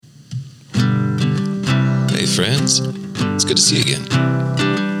friends. It's good to see you again.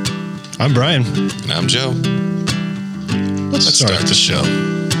 I'm Brian. And I'm Joe. Let's start the show.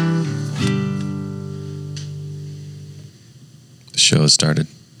 The show has started.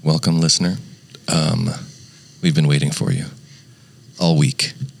 Welcome, listener. We've been waiting for you all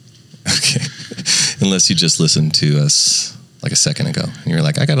week. Okay. Unless you just listened to us like a second ago and you're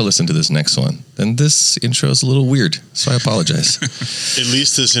like, I got to listen to this next one. Then this intro is a little weird, so I apologize. At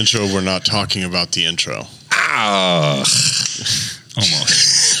least this intro, we're not talking about the intro. Ah,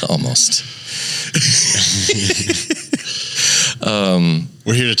 Almost.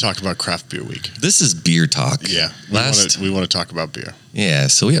 We're here to talk about Craft Beer Week. This is beer talk. Yeah. We want to talk about beer. Yeah,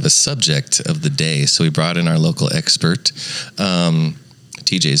 so we have a subject of the day. So we brought in our local expert.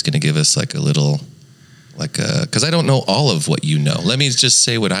 TJ is going to give us like a little, because I don't know all of what you know. Let me just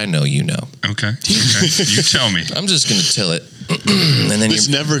say what I know you know. Okay. You tell me. I'm just going to tell it. And then this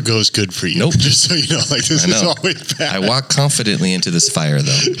never goes good for you. Nope. Just so you know, this is always bad. I walk confidently into this fire,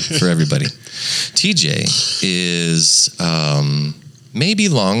 though, for everybody. TJ is maybe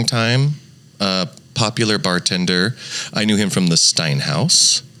long time popular bartender. I knew him from the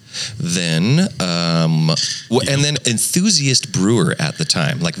Steinhaus. Then, and then enthusiast brewer at the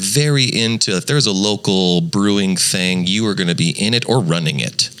time, like very into, if there was a local brewing thing, you were going to be in it or running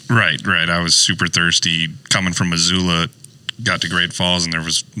it. Right. I was super thirsty coming from Missoula, got to Great Falls, and there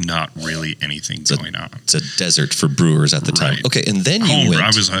was not really anything going on. It's a desert for brewers at the time. Right. Okay, and then you went.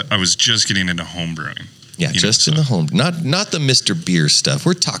 I was just getting into home brewing. Yeah, just in the home, not the Mr. Beer stuff.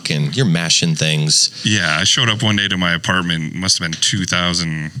 We're talking, you're mashing things. Yeah, I showed up one day to my apartment. Must have been 2000.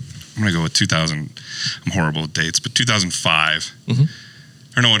 I'm gonna go with 2000. I'm horrible with dates, but 2005.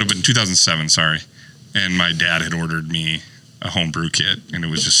 Mm-hmm. Or no, it would have been 2007. Sorry. And my dad had ordered me a home brew kit, and it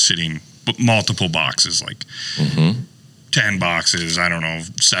was just sitting multiple boxes, like 10 boxes. I don't know,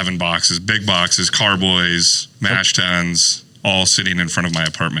 7 boxes, big boxes, Carboys, mash tuns, all sitting in front of my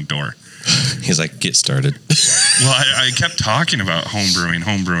apartment door. He's like, get started. Well, I kept talking about home brewing.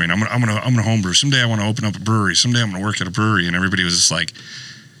 I'm gonna home brew. Someday I want to open up a brewery. Someday I'm gonna work at a brewery. And everybody was just like,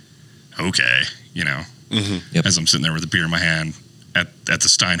 okay, Yep. as I'm sitting there with a beer in my hand at the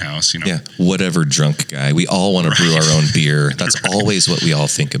Steinhaus, Yeah, whatever drunk guy. We all want to brew our own beer. That's always what we all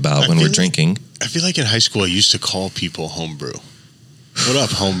think about when we're drinking. I feel like in high school I used to call people homebrew. What up,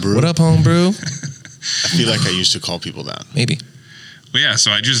 homebrew? What up, homebrew? I feel like I used to call people that. Maybe. Well, yeah,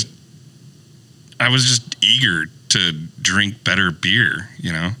 so I was just eager to drink better beer,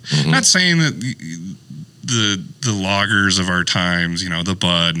 Mm-hmm. Not saying that the lagers of our times, the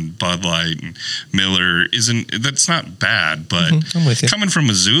Bud and Bud Light and Miller that's not bad, but I'm with you. Coming from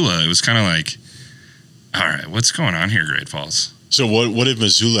Missoula, it was kind of like, all right, what's going on here, Great Falls? So what did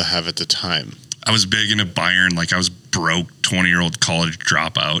Missoula have at the time? I was big into Bayern, like I was broke 20-year-old college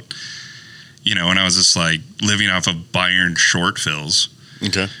dropout, and I was just like living off of Bayern short fills.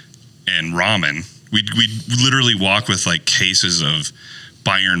 Okay. And ramen. We'd literally walk with like cases of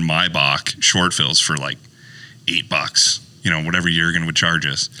Bayern Maybach short fills for like $8, whatever Jurgen would charge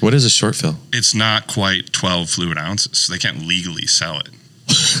us. What is a short fill? It's not quite 12 fluid ounces, so they can't legally sell it.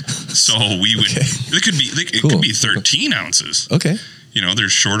 So we would, it could be 13 ounces. Okay.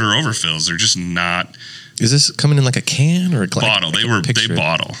 There's shorter overfills. They're just not. Is this coming in like a can or a glass? Bottle. They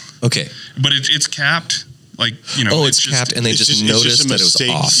bottle. Okay. But it's capped. Like, it's capped and they just noticed that it was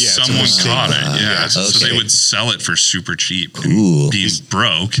off. Yeah, someone caught it. Yeah. Okay. So they would sell it for super cheap. Cool. Being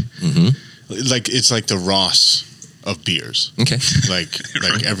broke. Like it's like the Ross of beers. Okay. Like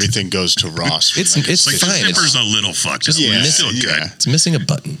everything goes to Ross. It's Like fine. the zipper's a little fucked up. Yeah, It's still good. yeah. It's missing a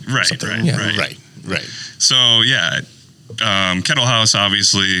button. Right. So, yeah. Kettle House,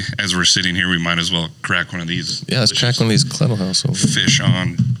 obviously, as we're sitting here, we might as well crack one of these. Yeah, let's crack one of these Kettle House over. Fish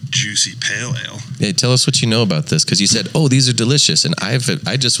on juicy pale ale. Hey, tell us what you know about this, because you said, "Oh, these are delicious," and I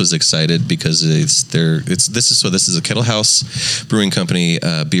just was excited because this is a Kettle House Brewing Company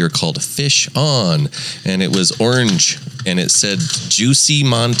beer called Fish On, and it was orange, and it said Juicy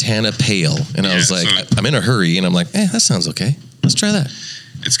Montana Pale, and I was like, I'm in a hurry, and I'm like, that sounds okay. Let's try that.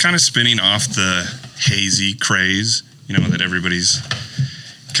 It's kind of spinning off the hazy craze, that everybody's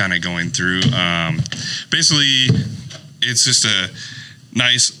kind of going through. Basically, it's just a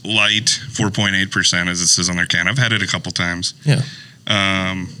nice light 4.8%, as it says on their can. I've had it a couple times. Yeah.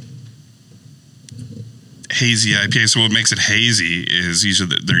 Hazy IPA. So what makes it hazy is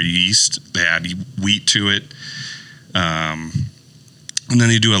usually their yeast. They add wheat to it. And then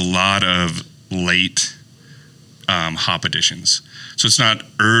they do a lot of late hop additions. So it's not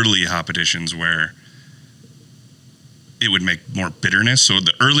early hop additions where it would make more bitterness. So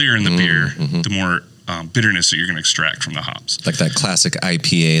the earlier in the beer, the more bitterness that you're going to extract from the hops. Like that classic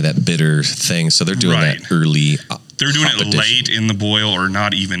IPA, that bitter thing. So they're doing Right. that early. They're doing hop it late in the boil or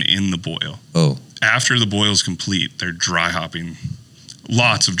not even in the boil. Oh, After the boil is complete, they're dry hopping.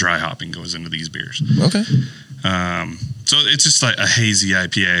 Lots of dry hopping goes into these beers. okay. So it's just like a hazy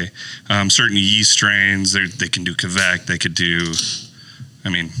IPA. Certain yeast strains, they can do Quebec. They could do, I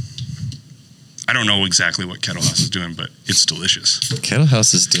mean, I don't know exactly what Kettle House is doing, but it's delicious. Kettle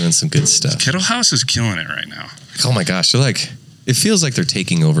House is doing some good stuff. Kettle House is killing it right now. Oh my gosh, they're like, it feels like they're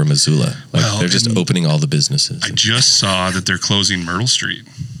taking over Missoula. Like Well, they're just and opening all the businesses. I just saw that they're closing Myrtle Street.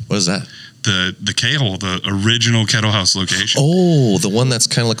 What is that? The K-hole, the original Kettle House location. Oh, the one that's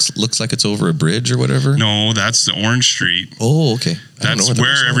kind of looks like it's over a bridge or whatever? No, that's the Orange Street. Oh, okay. I don't know That's what the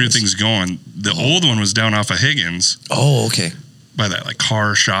where original everything's going. The old one was down off of Higgins is. Oh, okay. by that like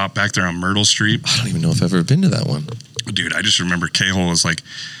car shop back there on Myrtle Street. I don't even know if I've ever been to that one. Dude, I just remember K-hole is like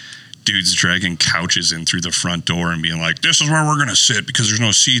dudes dragging couches in through the front door and being like, this is where we're going to sit because there's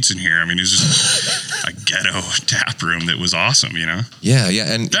no seats in here. I mean, it's just a ghetto tap room that was awesome, you know? Yeah,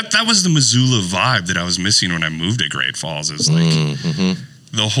 yeah. And That was the Missoula vibe that I was missing when I moved to Great Falls is like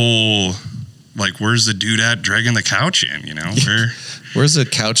the whole, like, where's the dude at dragging the couch in, you know? where's the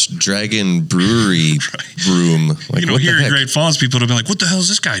Couch Dragon Brewery room? Like, You know, what the here in heck? Great Falls, people would have been like, what the hell is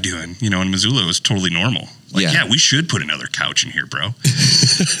this guy doing? You know, in Missoula, it was totally normal. Like, Yeah. yeah, we should put another couch in here, bro.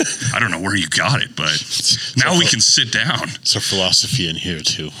 I don't know where you got it, but now we can sit down. It's a philosophy in here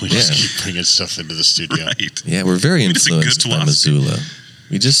too. We just Yeah. keep bringing stuff into the studio. Right. Yeah, we're very It's a good influenced by philosophy. Missoula.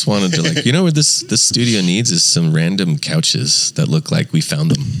 We just wanted to you know what this studio needs is some random couches that look like we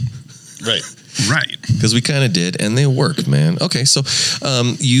found them. Right. Right. Because we kind of did, and they work, man. Okay, so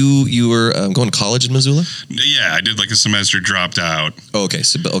you were going to college in Missoula? Yeah, I did like a semester, dropped out. Oh, okay,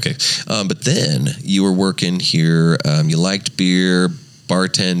 but then you were working here. You liked beer,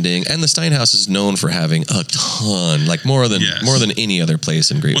 bartending, and the Steinhaus is known for having a ton, like more than any other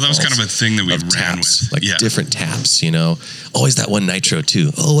place in Great Well, that was Falls. kind of a thing that we of ran taps, with. like Yeah. different taps. You know, always that one nitro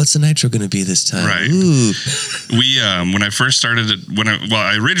too. Oh, what's the nitro going to be this time? Right. Ooh. We when I first started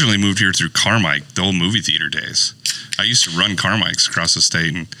I originally moved here through Carmike, the old movie theater days. I used to run Carmike's across the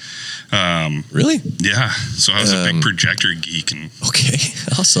state, and Really? yeah, so I was a big projector geek, and Okay,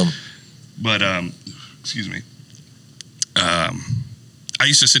 awesome. but excuse me, I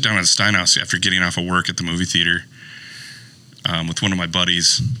used to sit down at the Steinhaus after getting off of work at the movie theater with one of my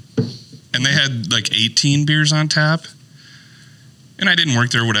buddies, and they had like 18 beers on tap. And I didn't work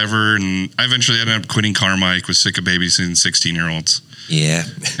there, whatever. And I eventually ended up quitting Carmike, was sick of babysitting 16-year-olds. Yeah.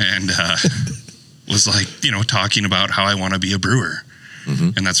 And was like, you know, talking about how I want to be a brewer.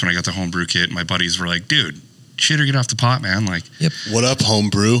 Mhm. And that's when I got the homebrew kit. My buddies were like, dude, shit or get off the pot, man. Like, What up,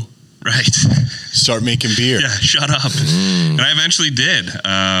 homebrew? right. Start making beer. Yeah, shut up. And I eventually did.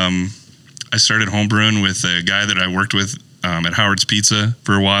 I started homebrewing with a guy that I worked with at Howard's Pizza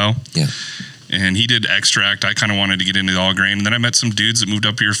for a while. Yeah. And he did extract. I kind of wanted to get into all grain. And then I met some dudes that moved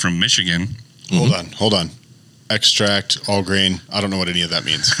up here from Michigan. Hold on. Extract, all grain. I don't know what any of that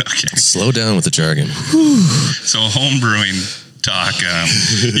means. Okay. Slow down with the jargon. So homebrewing talk,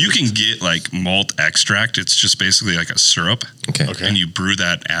 you can get like malt extract. It's just basically like a syrup. Okay. Okay. And you brew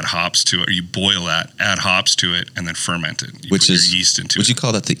that, add hops to it, or you boil that, add hops to it, and then ferment it. You Which put is your yeast into would it. you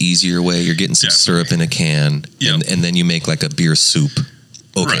call that the easier way? You're getting some Definitely. syrup in a can, Yep. and then you make like a beer soup.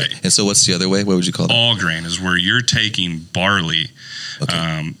 Okay. Right. And so what's the other way? What would you call that? All grain is where you're taking barley, Okay.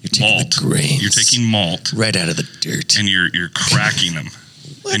 You're taking malt. the grains. You're taking malt, right out of the dirt. and you're cracking them,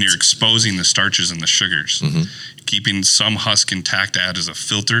 What? and you're exposing the starches and the sugars, keeping some husk intact to add as a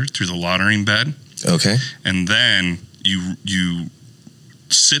filter through the lautering bed, Okay. and then you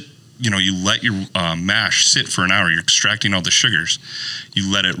sit. You know, you let your mash sit for an hour. You're extracting all the sugars.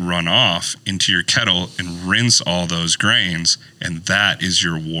 You let it run off into your kettle and rinse all those grains, and that is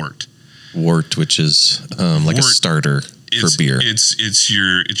your wort. Wort, which is like a Wort starter for beer. It's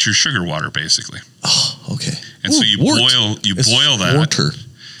your sugar water basically. Oh, okay. And so you wort. It's boil that. Water.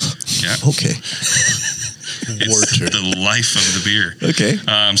 Yeah, Okay. it's the life of the beer.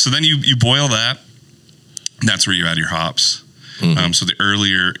 Okay. So then you boil that. And that's where you add your hops. So the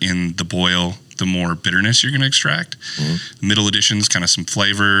earlier in the boil, the more bitterness you're going to extract. Middle additions, kind of some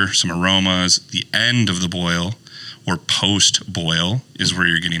flavor, some aromas. The end of the boil or post boil is where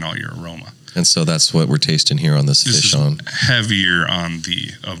you're getting all your aroma. And so that's what we're tasting here on this This fish is on. heavier on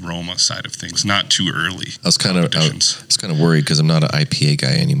the aroma side of things, not too early. I was kind of additions. worried because I'm not an IPA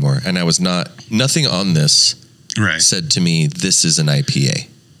guy anymore, and I was nothing on this Right. said to me this is an IPA.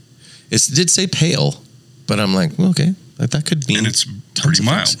 It did say pale, but I'm like, well, okay, that could mean And it's tons pretty of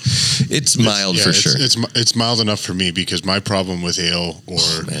mild. things. It's mild for sure. It's mild enough for me because my problem with ale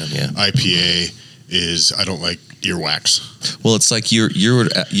or Man, yeah. IPA is I don't like earwax. Well, it's like you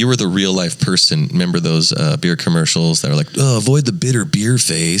were the real life person. Remember those beer commercials that were like, "Oh, avoid the bitter beer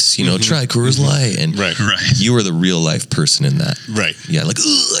face. Try Coors Light." And Right. you were the real life person in that. Right. Yeah, like,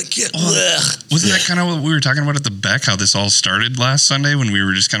 I can't. Wasn't that kind of what we were talking about at the Beck? How this all started last Sunday when we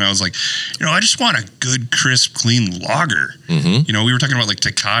were just kind of, I was like, I just want a good, crisp, clean lager. Mm-hmm. We were talking about like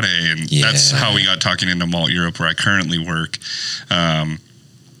Tecate, and that's how we got talking into Malt Europe, where I currently work.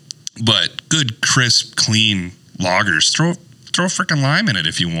 But good, crisp, clean lagers. Throw a freaking lime in it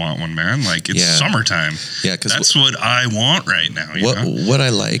if you want one, man. Like, it's summertime. Yeah, because that's what I want right now. What I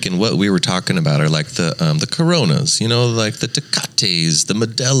like and what we were talking about are like the Coronas, like the Tecates, the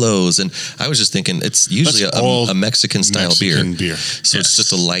Modelos, and I was just thinking it's usually a Mexican style beer. So it's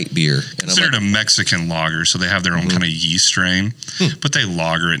just a light beer. And considered a Mexican lager, so they have their own kind of yeast strain, but they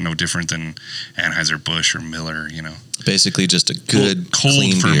lager it no different than Anheuser-Busch or Miller. Basically, just a good cold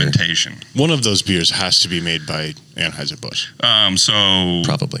clean fermentation. One of those beers has to be made by Anheuser-Busch. So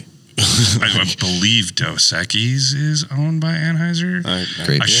probably. I believe Dos Equis is owned by Anheuser.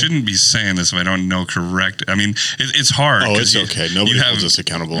 Great I shouldn't be saying this if I don't know correct. I mean, it's hard. Oh, it's okay. Nobody holds us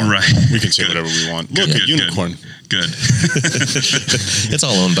accountable. Right. We can say whatever we want. Look, a unicorn. Good. It's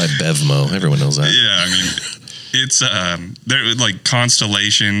all owned by Bevmo. Everyone knows that. Yeah, I mean, it's they're like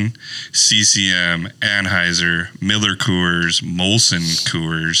Constellation, CCM, Anheuser, Miller Coors, Molson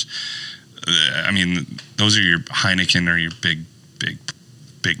Coors. I mean, those are your Heineken or your big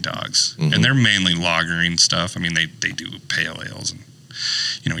dogs, and they're mainly lagering stuff. I mean, they do pale ales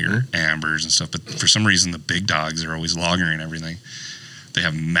and your ambers and stuff, but for some reason the big dogs are always lagering everything. They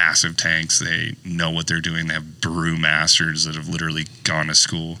have massive tanks. They know what they're doing. They have brew masters that have literally gone to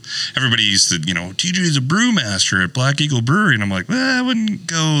school. Everybody used to, TJ is a brewmaster at Black Eagle Brewery, and I'm like, well, I wouldn't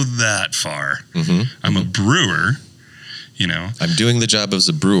go that far. I'm a brewer. I'm doing the job as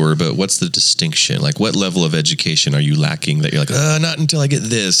a brewer, but what's the distinction? Like, what level of education are you lacking that you're like, not until I get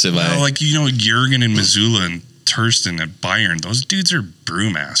this? Like, Jürgen and Missoula and Thurston at Bayern, those dudes are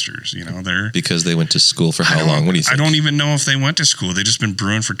brewmasters. They're because they went to school for how long? What do you think? I don't even know if they went to school. They've just been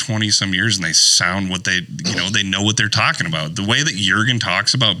brewing for 20 some years, and they sound what they know what they're talking about. The way that Jürgen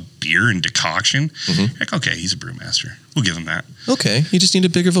talks about beer and decoction, like, okay, he's a brewmaster. We'll give him that. Okay, you just need a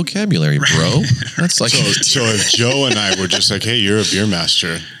bigger vocabulary, bro. That's like so if Joe and I were just like, hey, you're a beer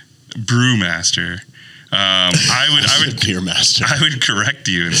master, brewmaster. I would beer master. I would correct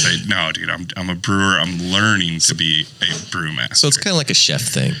you and say, no, dude, I'm a brewer. I'm learning to be a brewmaster. So it's kind of like a chef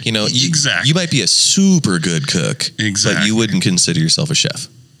thing, Exactly. You might be a super good cook, but you wouldn't consider yourself a chef.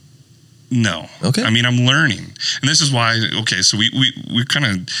 No. Okay. I mean, I'm learning, and this is why. Okay, so we kind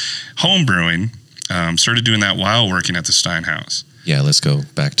of home brewing. Started doing that while working at the Steinhaus. Yeah, let's go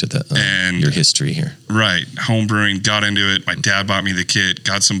back to your history here. Right. Home brewing, got into it. My dad bought me the kit.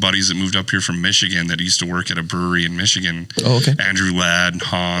 Got some buddies that moved up here from Michigan that used to work at a brewery in Michigan. Oh, okay. Andrew Ladd,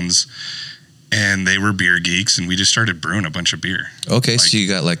 Hans. And they were beer geeks, and we just started brewing a bunch of beer. Okay, so you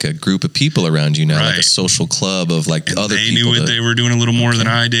got like a group of people around you now, like a social club of like other people. They knew what they were doing a little more than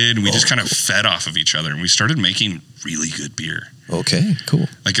I did, and we just kind of fed off of each other, and we started making really good beer. Okay, cool.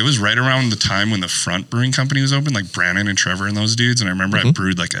 Like, it was right around the time when the Front Brewing Company was open, like Brandon and Trevor and those dudes, and I remember I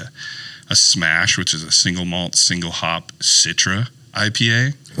brewed like a Smash, which is a single malt, single hop Citra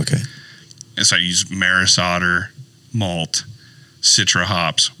IPA. Okay. And so I used Maris Otter, malt, Citra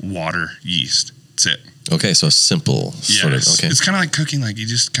hops, water, yeast. That's it. Okay, so simple sort of. Okay. It's kind of like cooking. Like, you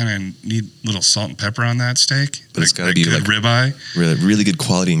just kind of need a little salt and pepper on that steak. But it's got to be good like ribeye. Really good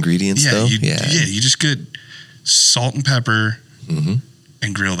quality ingredients, though. You just get salt and pepper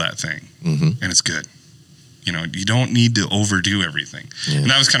and grill that thing, and it's good. You don't need to overdo everything. Yeah. And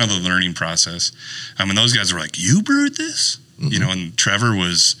that was kind of the learning process. And those guys were like, you brewed this? And Trevor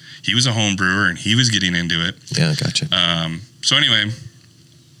he was a home brewer, and he was getting into it. Yeah, gotcha. So anyway,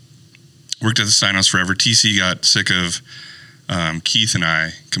 worked at the Steinhaus forever. TC got sick of Keith and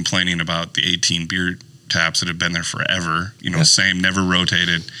I complaining about the 18 beer taps that had been there forever. Same, never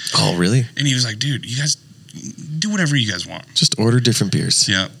rotated. Oh, really? And he was like, dude, you guys do whatever you guys want. Just order different beers.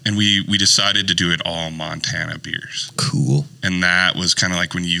 Yeah, and we decided to do it all Montana beers. Cool. And that was kind of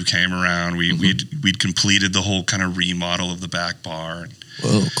like when you came around. We'd completed the whole kind of remodel of the back bar.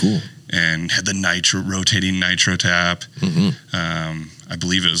 Whoa, cool. And had the rotating nitro tap. I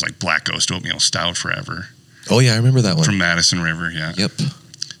believe it was like Black Ghost Oatmeal Stout forever. Oh yeah, I remember that one. From Madison River, yeah. Yep.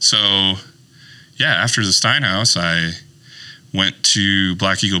 So, yeah, after the Steinhaus, I went to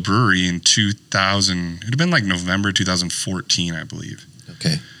Black Eagle Brewery in 2000. It had been like November 2014, I believe.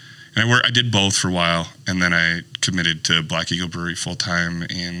 Okay. And I did both for a while, and then I committed to Black Eagle Brewery full time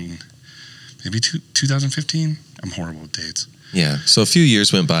in maybe 2015. I'm horrible with dates. Yeah. So a few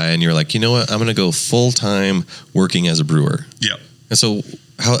years went by and you're like, you know what? I'm going to go full-time working as a brewer. Yep. And so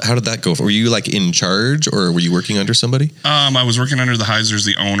how did that go? Were you like in charge or were you working under somebody? I was working under the Heisers,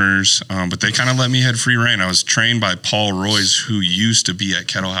 the owners, but they kind of let me have free reign. I was trained by Paul Royce, who used to be at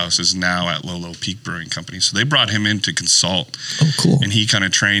Kettle House, is now at Lolo Peak Brewing Company. So they brought him in to consult. Oh, cool. And he kind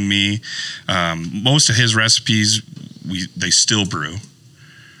of trained me. Most of his recipes, they still brew.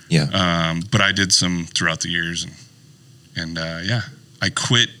 Yeah. But I did some throughout the years. And I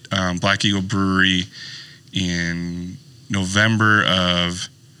quit Black Eagle Brewery in November of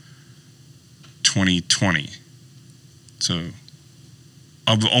 2020. So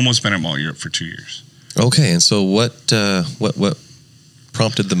I've almost been at Malt Europe for 2 years. Okay. And so what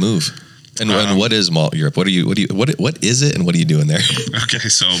prompted the move? And what is Malt Europe? What is it and what are you doing there? Okay.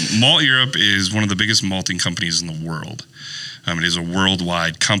 So Malt Europe is one of the biggest malting companies in the world. It is a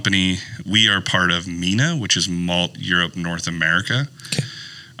worldwide company. We are part of MENA, which is Malt Europe North America. Okay.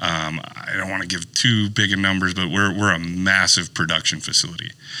 I don't want to give too big of numbers, but we're a massive production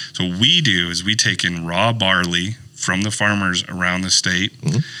facility. So what we do is we take in raw barley from the farmers around the state,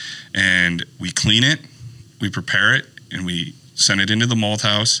 and we clean it, we prepare it, and we send it into the malt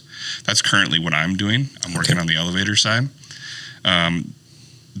house. That's currently what I'm doing. I'm working on the elevator side.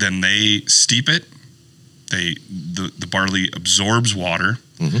 Then they steep it. The barley absorbs water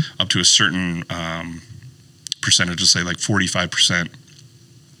up to a certain percentage, let's say like 45%.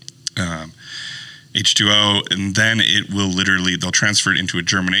 H2O, and then they'll transfer it into a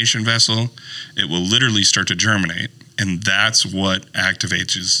germination vessel. It will literally start to germinate, and that's what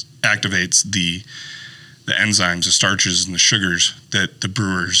activates the enzymes, the starches, and the sugars that the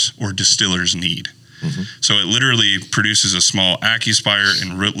brewers or distillers need. So it literally produces a small AccuSpire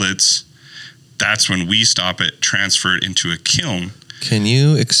and rootlets. That's when we stop it, transfer it into a kiln. Can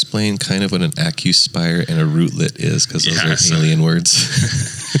you explain kind of what an AccuSpire and a rootlet is? Because those are alien words.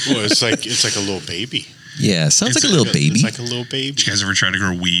 Well, it's like a little baby. Yeah, sounds like a little baby. It's like a little baby. Did you guys ever try to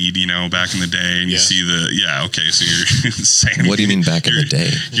grow weed, back in the day, and you see so you're saying... What do you mean back in the day?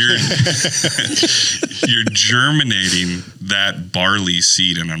 You're germinating that barley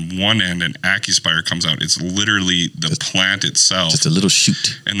seed, and on one end, an AccuSpire comes out. It's literally the plant itself. Just a little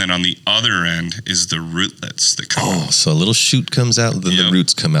shoot. And then on the other end is the rootlets that come out. So a little shoot comes out, and then the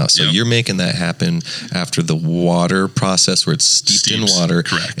roots come out. So you're making that happen after the water process where it's steeped in water.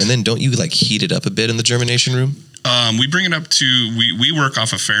 Correct. And then don't you heat it up a bit in the germination room? We bring it up to, we work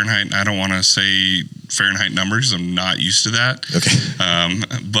off of Fahrenheit, and I don't want to say Fahrenheit numbers. I'm not used to that. Okay.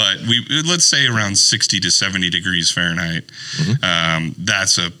 But let's say around 60 to 70 degrees Fahrenheit.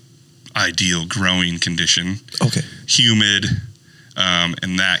 That's a ideal growing condition. Okay. Humid,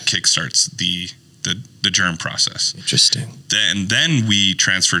 and that kickstarts the germ process. Interesting. Then we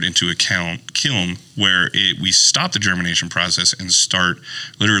transfer it into a kiln where we stop the germination process and start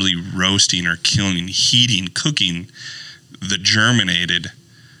literally roasting or kilning, heating, cooking the germinated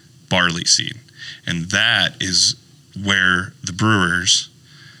barley seed. And that is where the brewers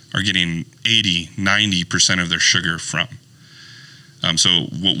are getting 80-90% of their sugar from. So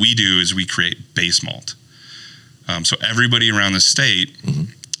what we do is we create base malt. So everybody around the state,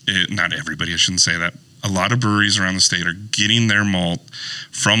 not everybody, I shouldn't say that. A lot of breweries around the state are getting their malt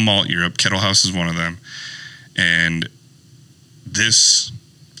from Malt Europe. Kettle House is one of them. And this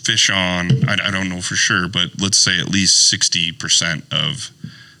fish on, I don't know for sure, but let's say at least 60% of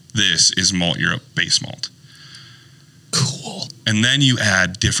this is Malt Europe base malt. Cool. And then you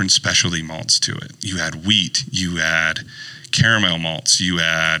add different specialty malts to it. You add wheat, you add caramel malts, you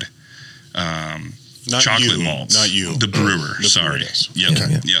add chocolate malts. Not you. The brewer, sorry. Yep.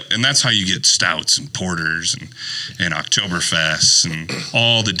 Okay. Yep. And that's how you get stouts and porters and Oktoberfests and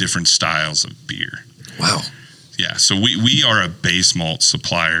all the different styles of beer. Wow. Yeah. So we are a base malt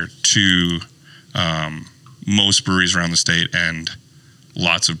supplier to most breweries around the state and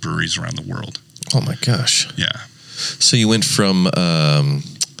lots of breweries around the world. Oh my gosh. Yeah. So you went from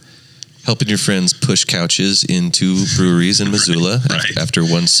helping your friends push couches into breweries in Missoula Right. after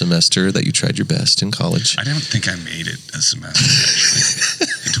one semester that you tried your best in college. I don't think I made it a semester, actually.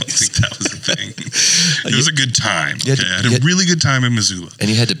 I don't think that was a thing. It was a good time. You had Okay? to- I had a really good time in Missoula. And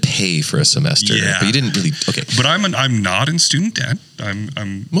you had to pay for a semester. Yeah. But you didn't really. Okay. But I'm not in student debt.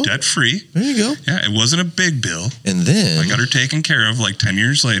 I'm Well, debt free. There you go. Yeah, it wasn't a big bill. And then I got her taken care of like 10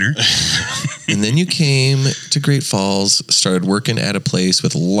 years later. And then you came to Great Falls, started working at a place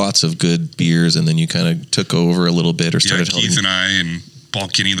with lots of good beers, and then you kind of took over a little bit or Yeah, started Keith and I and Paul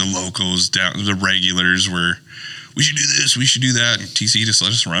Kinney, the locals, down the regulars were we should do this, we should do that. And TC just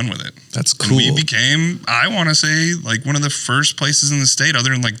let us run with it. That's And cool. we became, I want to say, like one of the first places in the state,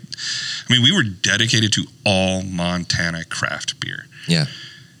 other than like, I mean, we were dedicated to all Montana craft beer. Yeah.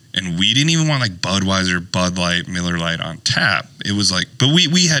 And we didn't even want like Budweiser, Bud Light, Miller Lite on tap. It was like, but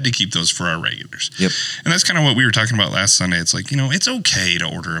we had to keep those for our regulars. Yep. And that's kind of what we were talking about last Sunday. It's like, it's okay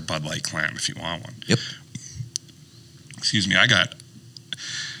to order a Bud Light clam if you want one. Yep. Excuse me.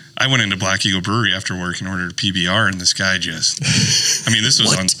 I went into Black Eagle Brewery after work and ordered a PBR, and this guy just, this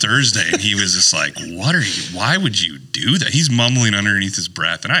was on Thursday, and he was just like, why would you do that? He's mumbling underneath his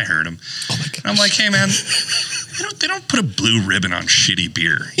breath, and I heard him. Oh my gosh. And I'm like, hey man, they don't put a blue ribbon on shitty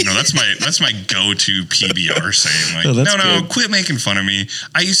beer. That's my go-to PBR saying. Like, no, quit making fun of me.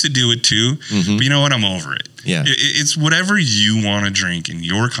 I used to do it too, but you know what? I'm over it. Yeah. It's whatever you want to drink and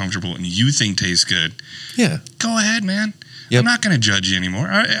you're comfortable and you think tastes good. Yeah. Go ahead, man. Yep. I'm not going to judge you anymore.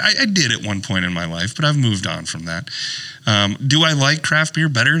 I did at one point in my life, but I've moved on from that. Do I like craft beer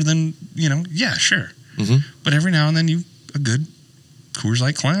better than, yeah, sure. Mm-hmm. But every now and then a good Coors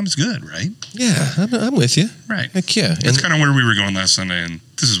Light clam is good, right? Yeah, I'm with you. Right. Heck yeah. That's kind of where we were going last Sunday, and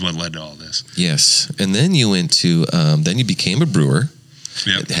this is what led to all this. Yes. And then you went to, then you became a brewer.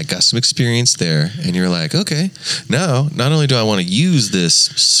 Yep. Had got some experience there, and you're like, okay, now not only do I want to use this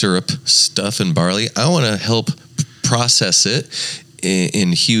syrup stuff and barley, I want to help process it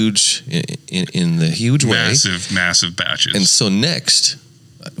in the huge way, massive batches. And so next,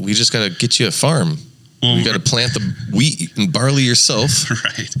 we just got to get you a farm. Well, you got to plant the wheat and barley yourself,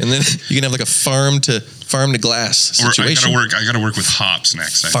 right? And then you can have like a farm to glass situation. I got to work with hops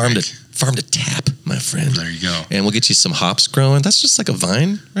next. Farm to tap, my friend. There you go. And we'll get you some hops growing. That's just like a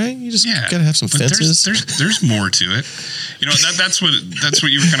vine, right? You just got to have some fences. There's more to it. That's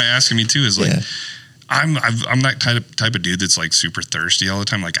what you were kind of asking me too. Is like. Yeah. I'm that type of dude that's like super thirsty all the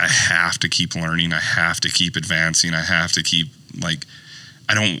time. Like I have to keep learning. I have to keep advancing. I have to keep like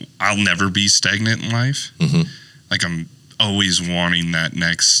I'll never be stagnant in life. Mm-hmm. Like I'm always wanting that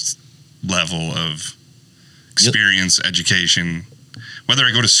next level of experience, education, whether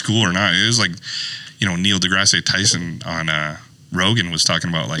I go to school or not. It was like, Neil deGrasse Tyson on Rogan was talking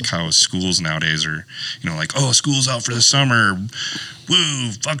about like how schools nowadays are, like, oh, school's out for the summer.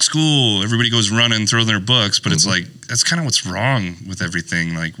 Woo, fuck school. Everybody goes running, throw their books. But it's like, that's kind of what's wrong with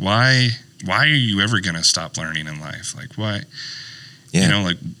everything. Like, why are you ever going to stop learning in life? Like, why? Yeah.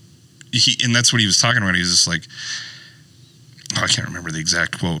 And that's what he was talking about. He was just like, I can't remember the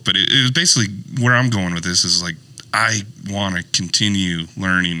exact quote, but it was basically where I'm going with this is like, I want to continue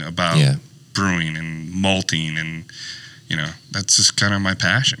learning about brewing and malting and, that's just kind of my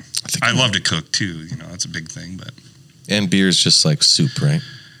passion. I love to cook too. That's a big thing, but. And beer's just like soup, right?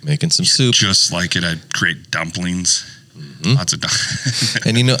 Making some soup. Just like it, I'd create dumplings. Mm-hmm. Lots of dumplings.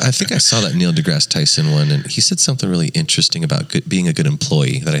 And I think I saw that Neil deGrasse Tyson one, and he said something really interesting about being a good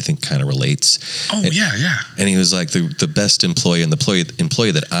employee that I think kind of relates. Oh, yeah. And he was like, the best employee and the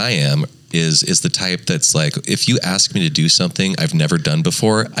employee that I am is the type that's like, if you ask me to do something I've never done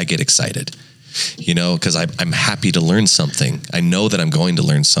before, I get excited. Because I'm happy to learn something. I know that I'm going to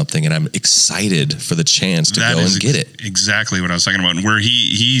learn something, and I'm excited for the chance to go and get it. Exactly what I was talking about. And where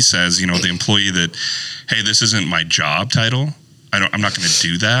he says, the employee that, hey, this isn't my job title. I'm not going to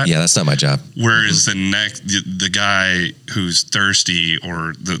do that. Yeah, that's not my job. Whereas the guy who's thirsty,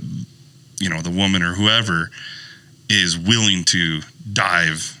 or the woman or whoever is willing to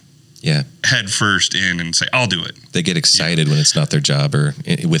dive head first in and say, I'll do it. They get excited when it's not their job or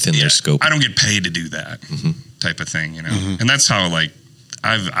within their scope. I don't get paid to do that type of thing, And that's how like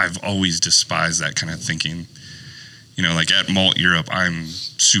I've always despised that kind of thinking. Like at Malt Europe, I'm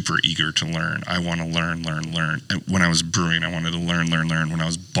super eager to learn. I want to learn. When I was brewing, I wanted to learn. When I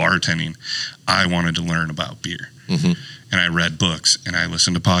was bartending, I wanted to learn about beer. Mm-hmm. And I read books, and I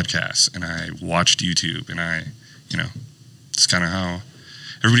listened to podcasts, and I watched YouTube, and it's kind of how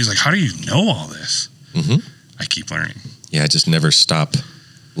everybody's like, how do you know all this? Mm-hmm. I keep learning. Yeah, I just never stop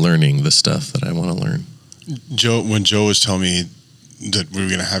learning the stuff that I want to learn. When Joe was telling me that we were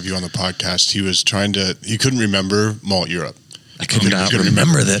going to have you on the podcast, he couldn't remember Malt Europe. I could not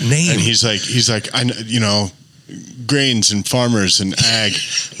remember that name. And he's like, grains and farmers and ag,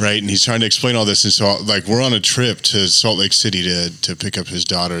 right? And he's trying to explain all this. And so like, we're on a trip to Salt Lake City to pick up his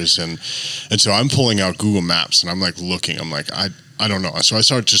daughters. And so I'm pulling out Google Maps, and I'm like looking, I'm like, I don't know. So I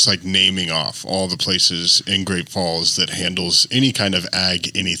started just like naming off all the places in Great Falls that handles any kind of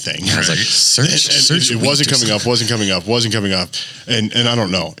ag anything. I was like, search. It wasn't coming up. And I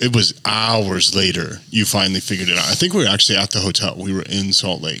don't know. It was hours later you finally figured it out. I think we were actually at the hotel. We were in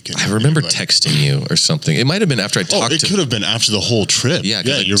Salt Lake. And I remember texting you or something. It might have been after I talked it could have been after the whole trip. Yeah,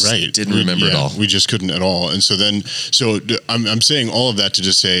 you're right. Didn't remember at all. We just couldn't at all. And so I'm saying all of that to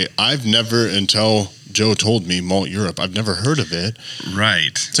just say I've never, until Joe told me, Malt Europe, I've never heard of it.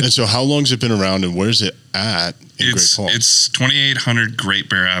 Right. And so how long has it been around and where's it at in Great Falls? It's 2800 Great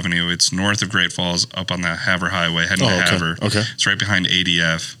Bear Avenue. It's north of Great Falls, up on the Haver Highway, heading to Haver. Okay. It's right behind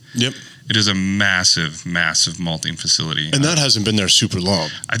ADF. Yep. It is a massive, massive malting facility. And that hasn't been there super long.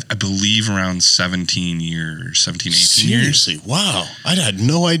 I believe around 17 years, 17, 18 years. Seriously? Wow. I had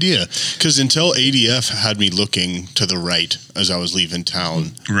no idea. Because until ADF had me looking to the right as I was leaving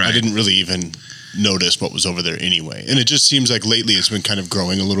town, Right. I didn't really even notice what was over there anyway. And it just seems like lately it's been kind of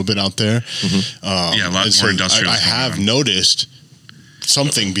growing a little bit out there. Yeah, a lot more industrial. I have noticed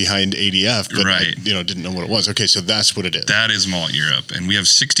something behind ADF, but Right. I didn't know what it was. Okay, so that's what it is. That is Malt Europe. And we have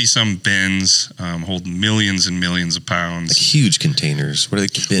 60-some bins, hold millions and millions of pounds. like huge containers. What are they?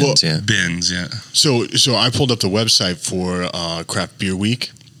 Bins, yeah. Bins, yeah. So I pulled up the website for Craft Beer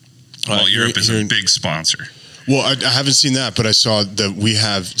Week. Malt Europe is here a in- big sponsor. Well, I haven't seen that, but I saw that we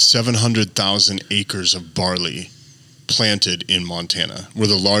have 700,000 acres of barley planted in Montana. We're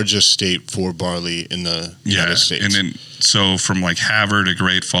the largest state for barley in the United States. And then so from like Haver to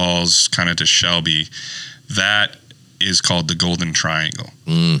Great Falls, kind of to Shelby, that is called the Golden Triangle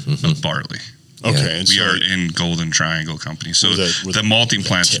of barley. Okay, Yeah. and We so are in Golden Triangle Company. So with the malting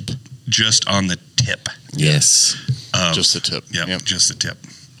plant's tip. just on the tip. Yes. Of, just the tip. Yep, just the tip.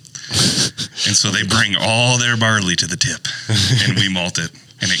 And so they bring all their barley to the tip, and we malt it,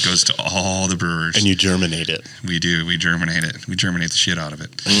 and it goes to all the brewers. And you germinate it. We do. We germinate it. We germinate the shit out of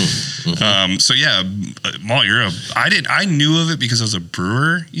it. So yeah, Malt Europe. I knew of it because I was a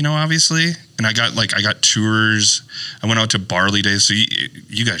brewer, obviously, and I got tours. I went out to Barley Days. So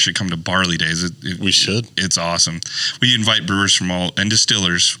you guys should come to Barley Days. We should. It's awesome. We invite brewers from all and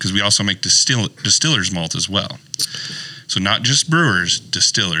distillers because we also make distillers malt as well. So not just brewers,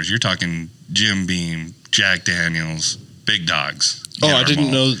 distillers. You're talking Jim Beam, Jack Daniels, big dogs. Oh, get I our didn't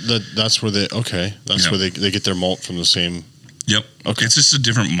malt. know that. That's where where they get their malt from the same. Yep. Okay. It's just a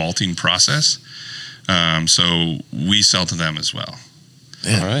different malting process. So we sell to them as well.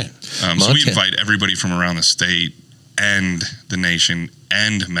 Yeah. All right. So we Montana. invite everybody from around the state and the nation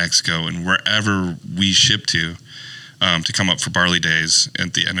and Mexico and wherever we ship to come up for Barley Days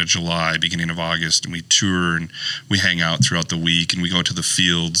at the end of July, beginning of August, and we tour and we hang out throughout the week and we go to the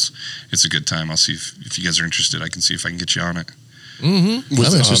fields. It's a good time. I'll see if you guys are interested. I can see if I can get you on it. Mm-hmm.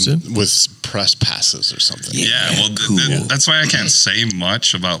 I'm interested. With press passes or something. Yeah, well, cool. that's why I can't say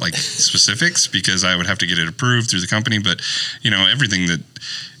much about like specifics because I would have to get it approved through the company. But everything that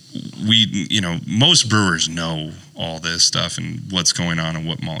most brewers know all this stuff and what's going on and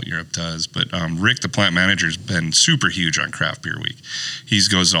what Malt Europe does. But Rick, the plant manager, has been super huge on Craft Beer Week. He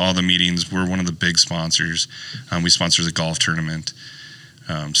goes to all the meetings. We're one of the big sponsors. We sponsor the golf tournament.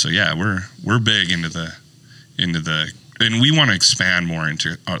 So yeah, we're big into the. And we want to expand more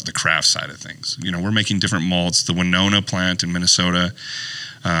into the craft side of things. We're making different malts. The Winona plant in Minnesota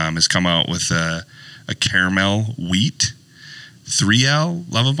has come out with a caramel wheat 3L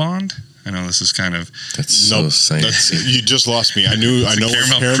Lovabond. I know this is kind of That's so science. You just lost me. I know what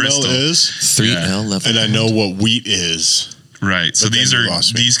caramel caramel crystal. is, 3L level. and I know what wheat is. right. So But then you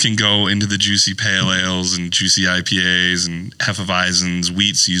lost me. these can go into the juicy pale ales and juicy IPAs and Hefeweizens.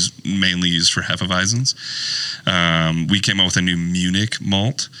 Wheat's mainly used for Hefeweizens. We came out with a new Munich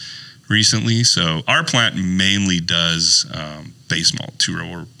malt recently. So our plant mainly does base malt too,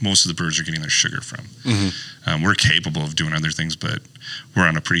 where most of the brewers are getting their sugar from. We're capable of doing other things, but we're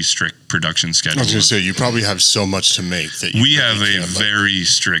on a pretty strict production schedule. I was going to say, you probably have so much to make that you We have really a can't, very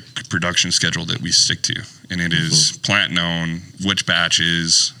strict production schedule that we stick to, and it is plant known, which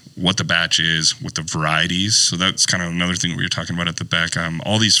batches, what the batch is, what the varieties. So that's kind of another thing we were talking about at the back.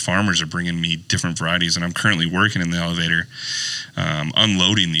 All these farmers are bringing me different varieties, and I'm currently working in the elevator,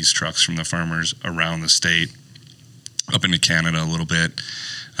 unloading these trucks from the farmers around the state, up into Canada a little bit.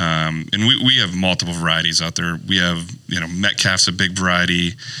 And we have multiple varieties out there. We have, Metcalf's a big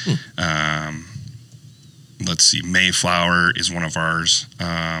variety. Let's see, Mayflower is one of ours.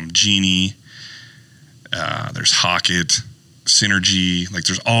 Genie, there's Hockett, Synergy. Like,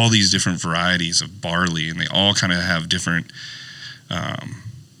 there's all these different varieties of barley, and they all kind of have different,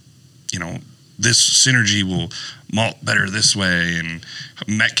 this Synergy will malt better this way, and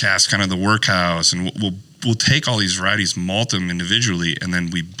Metcalf's kind of the workhouse, and we'll we'll take all these varieties, malt them individually, and then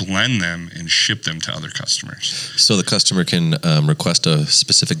we blend them and ship them to other customers. So the customer can request a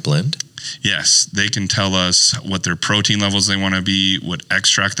specific blend? Yes, they can tell us what their protein levels they want to be, what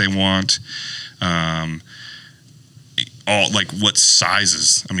extract they want, all like what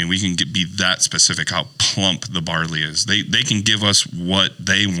sizes. I mean, we can be that specific how plump the barley is. They can give us what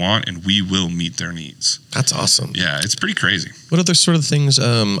they want, and we will meet their needs. That's awesome. Yeah, it's pretty crazy. What other sort of things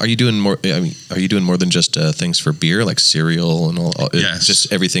are you doing more? I mean, are you doing more than just things for beer, like cereal and all? Yes.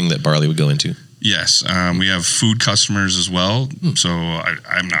 Just everything that barley would go into. Yes, we have food customers as well. So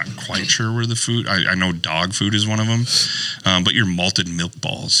I'm not quite sure where the food. I know dog food is one of them, but your malted milk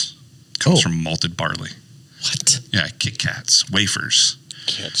balls comes from malted barley. What? Yeah, Kit Kats, wafers.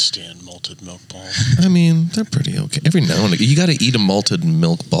 Can't stand malted milk balls. I mean, they're pretty okay. Every now and again, you got to eat a malted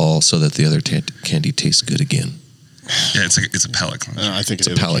milk ball so that the other candy tastes good again. Yeah, it's a palate cleanser. I think It's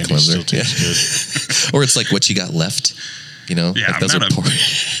a palate cleanser. Still tastes good. Or it's like what you got left. You know, Yeah, like those I'm are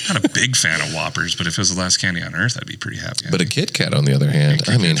not a big fan of Whoppers, but if it was the last candy on earth, I'd be pretty happy. But a Kit Kat, on the other hand,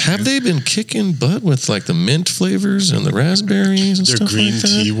 I mean, have they been kicking butt with like the mint flavors and the raspberries and Their stuff green like that?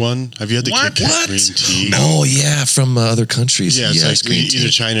 tea one. Have you had the What? Kit Kat What? green tea? Oh yeah, from other countries. Yeah, it's yes, like green either tea.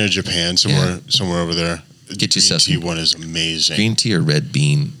 China or Japan, somewhere over there. Get you green sesame. tea one is amazing. Green tea or red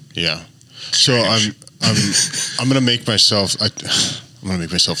bean. Yeah. So I'm gonna make myself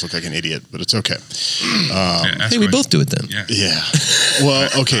look like an idiot, but it's okay. Hey, we both do it then. Yeah. Yeah. Well,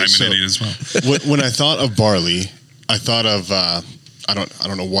 okay. I'm So an idiot as well. when I thought of barley, I thought of I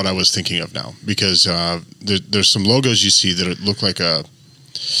don't know what I was thinking of now, because there's some logos you see that look like a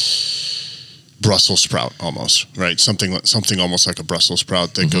Brussels sprout almost, right? Something almost like a Brussels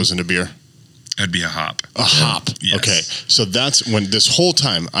sprout that goes into beer. It'd be a hop. A hop. Yes. Okay. So that's when this whole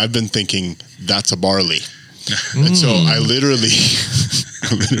time I've been thinking that's a barley. And so I literally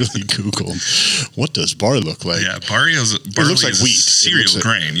Googled, what does bar look like? Yeah, barley is It looks like is a wheat. cereal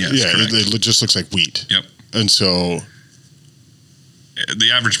grain. Yes, yeah, correct. it just looks like wheat. Yep. And so,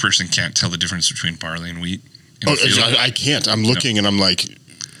 The average person can't tell the difference between barley and wheat. in the field. I can't. I'm looking and I'm like,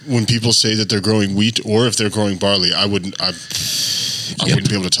 when people say that they're growing wheat or if they're growing barley, I wouldn't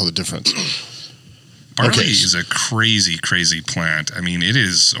be able to tell the difference. Barley Okay. is a crazy, crazy plant. I mean, it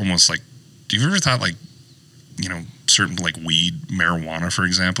is almost like. Do you ever thought like, certain like weed, marijuana, for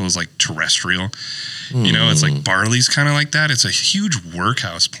example, is like terrestrial? It's like barley's kind of like that. It's a huge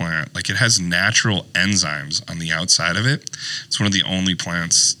workhouse plant. Like it has natural enzymes on the outside of it. It's one of the only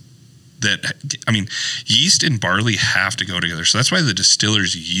plants that, yeast and barley have to go together. So that's why the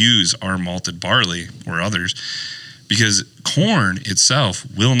distillers use our malted barley or others, because corn itself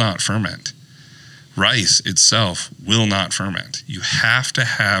will not ferment. Rice itself will not ferment. You have to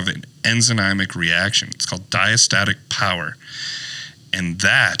have an enzymatic reaction. It's called diastatic power. And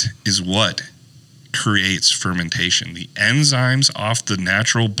that is what creates fermentation. The enzymes off the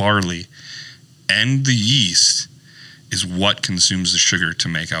natural barley and the yeast is what consumes the sugar to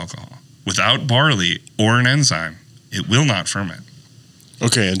make alcohol. Without barley or an enzyme, it will not ferment.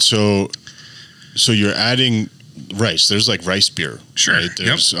 Okay, and so you're adding rice. There's like rice beer. Sure. Right?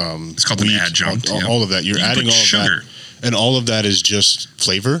 There's, It's called wheat, an adjunct. all of that. You're You can adding put all of sugar. that. And all of that is just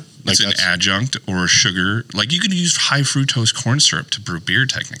flavor? It's an adjunct or a sugar. Like you could use high fructose corn syrup to brew beer,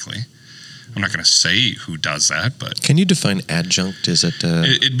 technically. I'm not going to say who does that, but Can you define adjunct? Is it?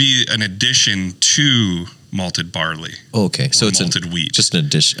 it'd be an addition to malted barley. Okay, so or it's malted wheat. just an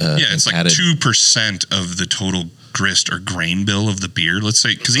addition. Yeah, it's like added. 2% of the total grist or grain bill of the beer. Let's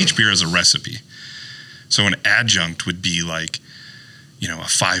say, because each beer has a recipe. So an adjunct would be like, a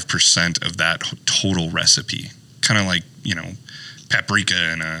 5% of that total recipe. Kind of like,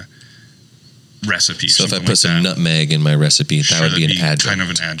 paprika in a recipe. So if I something put like some that. nutmeg in my recipe, that Sure, would be that'd an adjunct. kind of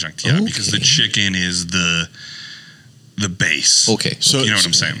an adjunct, yeah, because the Okay. chicken is the base. Okay. So, You know what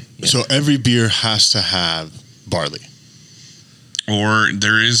I'm saying? Yeah. So every beer has to have barley. Or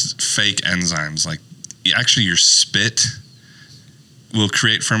there is fake enzymes. Like, actually, your spit will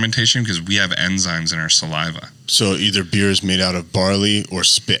create fermentation because we have enzymes in our saliva. So either beer is made out of barley or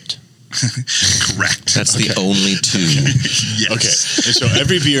spit. Correct. That's the only two. Yes. Okay. And so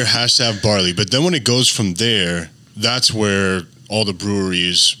every beer has to have barley, but then when it goes from there, that's where all the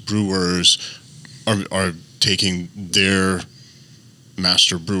brewers are taking their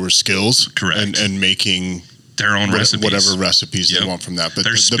master brewer skills, Correct. and making Their own recipes. whatever recipes Yep. they want from that. But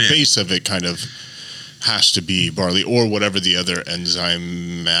Their the spin. base of it kind of has to be barley or whatever the other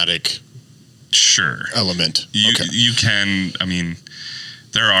enzymatic Sure. element. You can,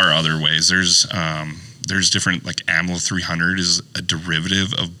 there are other ways. There's different, like Amylo 300 is a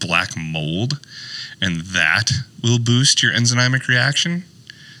derivative of black mold, and that will boost your enzymatic reaction.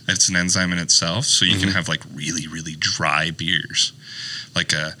 It's an enzyme in itself, so you can have like really, really dry beers, like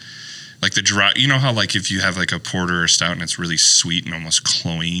the dry. You know how like if you have like a porter or stout and it's really sweet and almost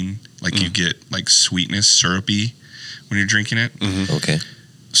cloying, like you get like sweetness, syrupy when you're drinking it. Okay.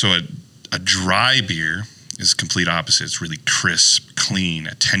 So a dry beer is complete opposite. It's really crisp, clean,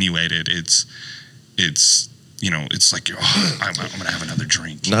 attenuated. It's it's like I'm gonna have another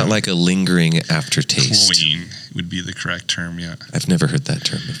drink. Not like a lingering aftertaste. Cloying would be the correct term. Yeah. I've never heard that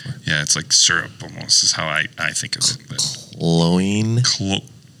term before. Yeah, it's like syrup almost is how I think of it. But Cloying.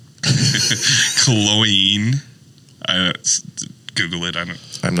 Cloying. Google it. I'm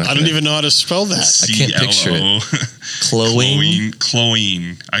not. I don't even know how to spell that. I can't picture it. Cloying.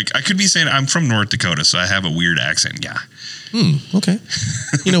 Cloying. I could be saying I'm from North Dakota, so I have a weird accent. Yeah. Okay.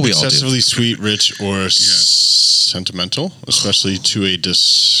 You know we all do. Excessively sweet, rich, or sentimental, especially to a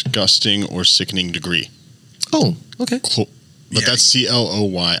disgusting or sickening degree. Oh, okay. But that's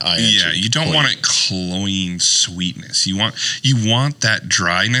CLOYING. Yeah, you don't want it cloying sweetness. You want that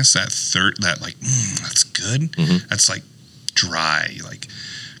dryness, that like that's good. That's like dry, like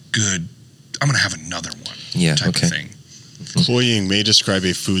good. I'm gonna have another one. Yeah. Type Okay. of thing. Cloying may describe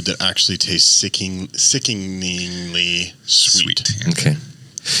a food that actually tastes sickeningly sweet. Yeah. Okay.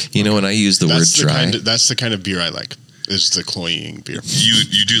 You know when I use the word dry. That's the kind of beer I like. Is the cloying beer.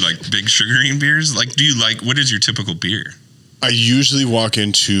 You do like big sugaring beers? Like, do you like what is your typical beer? I usually walk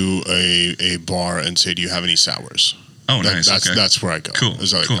into a bar and say, "Do you have any sours?" Oh, nice. That's where I go. Cool.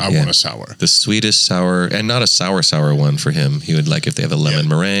 It's like, Cool. I want a sour. The sweetest sour, and not a sour one for him. He would like if they have a lemon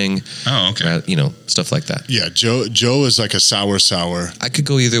meringue. Oh, okay. Stuff like that. Yeah, Joe is like a sour. I could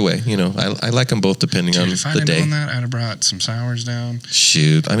go either way. I like them both depending on if I'd the have day. known that, I'd have brought some sours down.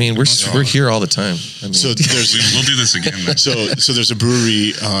 Shoot, I mean we're here all the time. I mean, So We'll do this again. Then. so there's a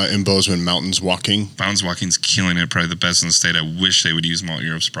brewery in Bozeman, Mountains Walking. Mountains Walking's killing it. Probably the best in the state. I wish they would use Malt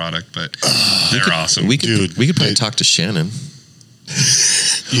Europe's product, but they're awesome. we could probably talk to Shannon.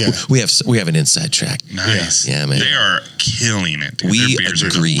 Yeah, We have an inside track. Nice. Yeah, man. They are killing it. Dude. We Their beers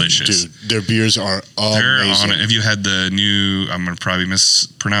agree. are delicious. dude, their beers are They're amazing. on it. Have you had the new? I'm gonna probably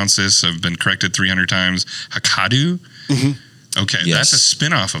mispronounce this. I've been corrected 300 times. Hakadu. Okay, Yes. that's a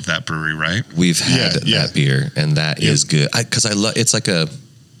spin-off of that brewery, right? We've had Yeah. that beer, and that is good. Because I love. It's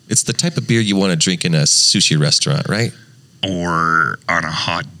the type of beer you want to drink in a sushi restaurant, right? Or on a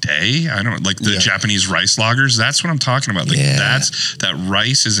hot day. I don't like the Japanese rice lagers. That's what I'm talking about. Like that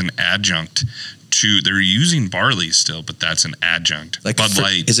rice is an adjunct to. They're using barley still, but that's an adjunct. Like Bud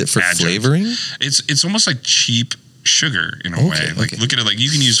Light. Is it for adjunct. flavoring? It's almost like cheap sugar in a way. Like look at it like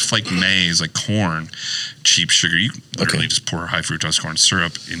you can use flake maize, like corn, cheap sugar. You can literally just pour high fructose corn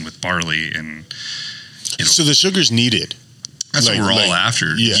syrup in with barley and. So the sugar's needed. That's what we're all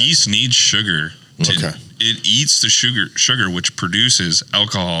after. Yeah. Yeast needs sugar. It eats the sugar, which produces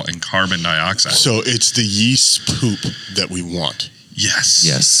alcohol and carbon dioxide. So it's the yeast poop that we want.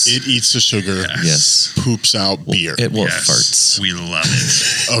 Yes. It eats the sugar. Yes. Poops out beer. Farts. We love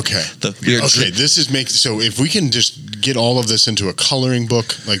it. Okay. This is so if we can just get all of this into a coloring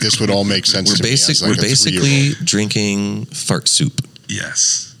book, like this would all make sense. We're basically drinking fart soup.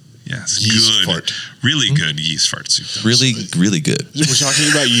 Yes. Yeast good. fart. Really good yeast fart soup. Really good. We're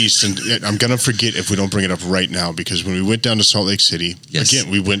talking about yeast, and I'm going to forget if we don't bring it up right now, because when we went down to Salt Lake City, again,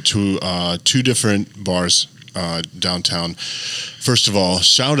 we went to 2 different bars downtown. First of all,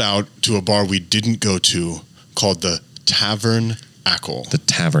 shout out to a bar we didn't go to called the Tabernacle. The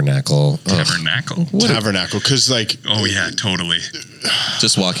Tabernacle. Tabernacle. Tabernacle, because oh yeah, totally.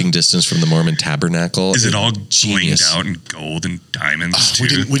 Just walking distance from the Mormon Tabernacle. Is it all genius? blinged out in gold and diamonds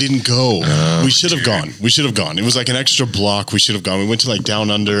too? We didn't go. We should have gone. It was like an extra block. We should have gone. We went to like Down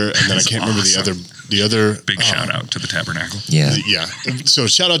Under, and then I can't remember the other. Big shout out to the Tabernacle. Yeah. So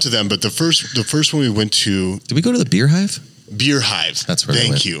shout out to them. But the first one we went to. Did we go to the Beer Hive? Beer Hive. That's where we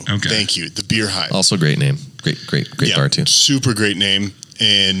went. Okay. Thank you. The Beer Hive. Also great name. Great bar too. Super great name.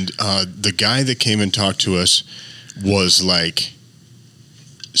 And the guy that came and talked to us was like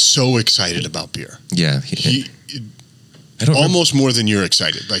so excited about beer. Yeah. He I don't almost more than you're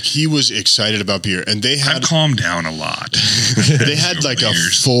excited. Like he was excited about beer, and they had I've calmed down a lot. they had like a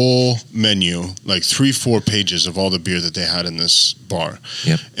full menu, like 3-4 pages of all the beer that they had in this bar.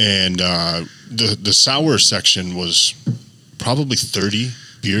 Yep. And the sour section was probably 30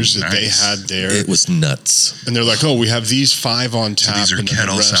 beers that they had there. It was nuts. And they're like, "Oh, we have these 5 on tap. These are and then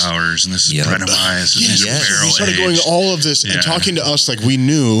kettle the rest." sours, and this is Brettanomyces, and these are barrel We started going aged. all of this and talking to us like we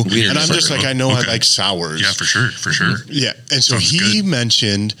knew. We and I'm just like, I know I Okay. like sours. Yeah, for sure. Yeah. And so Sounds he good.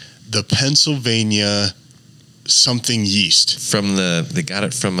 mentioned the Pennsylvania something yeast. They got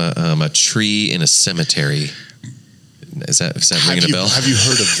it from a tree in a cemetery. Is that ringing a bell? Have you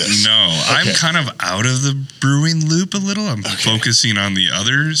heard of this? No, I'm kind of out of the brewing loop a little. I'm focusing on the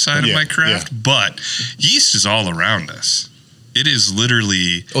other side of my craft, but yeast is all around us. It is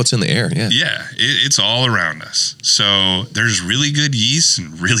literally... Oh, it's in the air, yeah. Yeah, it's all around us. So there's really good yeast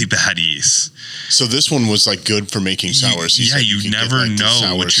and really bad yeast. So this one was like good for making sours. You never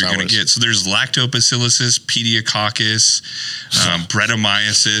know what you're going to get. So there's Lactobacillus, Pediococcus,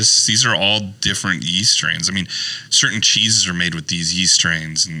 Brettanomyces. These are all different yeast strains. I mean, certain cheeses are made with these yeast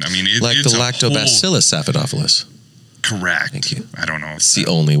strains. And I mean, like it's the Lactobacillus amphidophilus. Correct. Thank you. I don't know. It's the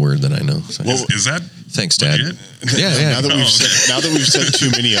only word that I know. So. Well, is that? Thanks, Dad. Legit? Yeah. Now that we've said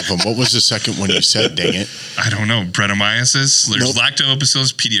too many of them, what was the second one you said? Dang it! I don't know. Brettanomyces. There's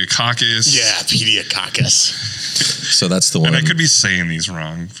Lactobacillus, Pediococcus. Yeah, Pediococcus. So that's the one. And I could be saying these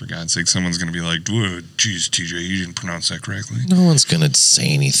wrong. For God's sake, someone's going to be like, "Whoa, geez, TJ, you didn't pronounce that correctly." No one's going to say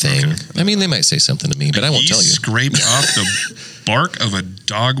anything. Okay. I mean, they might say something to me, but I won't tell you. Scraped off the bark of a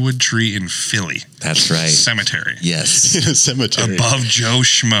dogwood tree in Philly. That's right. Cemetery. Yes. In a cemetery. Above Joe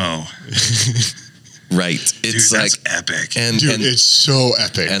Schmo. Right. It's Dude, like that's epic. And it's so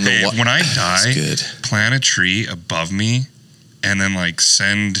epic. And when I die, good. Plant a tree above me and then like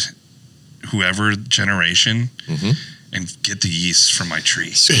send whoever generation and get the yeast from my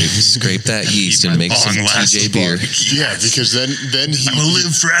tree. Scrape that yeast and make some TJ beer. Yeah, because then I will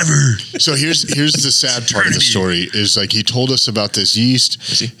live forever. So here's the sad part of the story is like he told us about this yeast.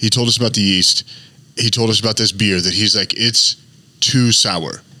 He told us about the yeast. He told us about this beer that he's like, it's too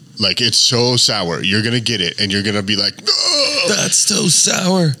sour. Like, it's so sour. You're going to get it, and you're going to be like, oh! That's so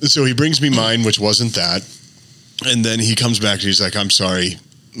sour. So he brings me mine, which wasn't that. And then he comes back, and he's like, I'm sorry.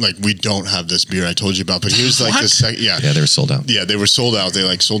 Like, we don't have this beer I told you about. But here's like the second. Yeah, they were sold out. Yeah, they were sold out. They,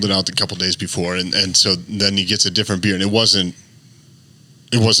 like, sold it out a couple days before. And so then he gets a different beer, and it wasn't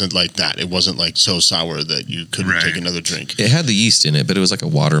like that. It wasn't like so sour that you couldn't take another drink. It had the yeast in it, but it was like a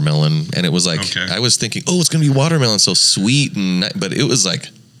watermelon. And it was like, I was thinking, oh, it's going to be watermelon, so sweet. But it was like...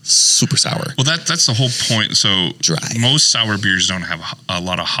 super sour. Well, that's the whole point. So dry. Most sour beers don't have a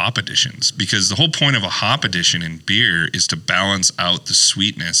lot of hop additions because the whole point of a hop addition in beer is to balance out the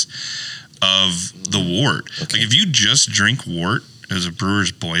sweetness of the wort. Okay. Like if you just drink wort as a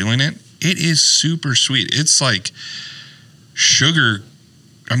brewer's boiling it, it is super sweet. It's like sugar.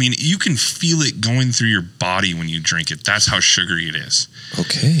 I mean, you can feel it going through your body when you drink it. That's how sugary it is.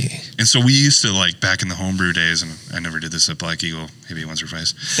 Okay. And so we used to, like, back in the homebrew days, and I never did this at Black Eagle, maybe once or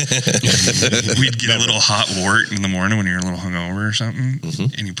twice. We'd get a little hot wort in the morning when you're a little hungover or something,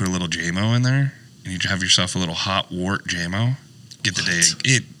 and you put a little JMO in there, and you have yourself a little hot wort JMO. Get the day.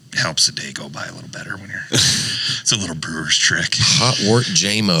 It helps the day go by a little better when you're. It's a little brewer's trick. Hot wort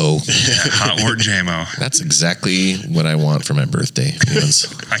JMO. Yeah, hot wort JMO. That's exactly what I want for my birthday.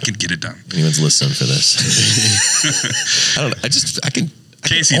 I could get it done. Anyone's listening for this? I don't know. I can.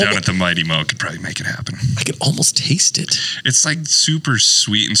 Casey down at the Mighty Mo could probably make it happen. I can almost taste it. It's like super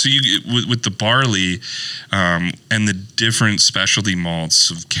sweet, and so you with the barley and the different specialty malts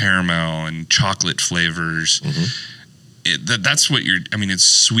of caramel and chocolate flavors. That's what you're. I mean, it's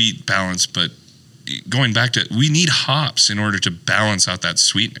sweet balance, but going back to we need hops in order to balance out that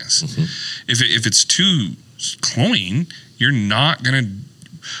sweetness. If it's too cloying, you're not gonna.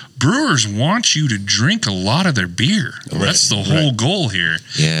 Brewers want you to drink a lot of their beer. That's the whole goal here.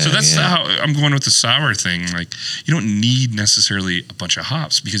 So that's how I'm going with the sour thing. Like you don't need necessarily a bunch of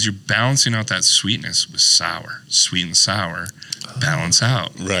hops because you're balancing out that sweetness with sour. Sweet and sour balance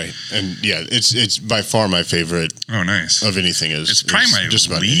out. Right. And yeah, it's by far my favorite. Oh, nice. Of anything is. It's probably my just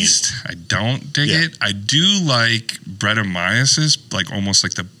least. I don't dig it. I do like Brettanomyces, like almost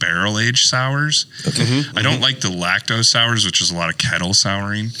like the barrel aged sours. Okay. I don't like the lactose sours, which is a lot of kettle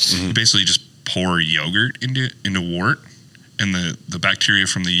souring. You basically just pour yogurt into wort, and the bacteria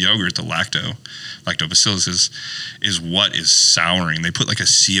from the yogurt, the lactobacillus is what is souring. They put like a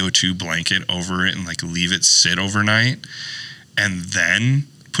CO2 blanket over it and like leave it sit overnight, and then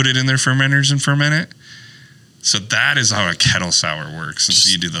put it in their fermenters and ferment it. So that is how a kettle sour works. And so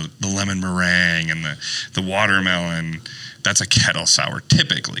you do the lemon meringue and the watermelon. That's a kettle sour,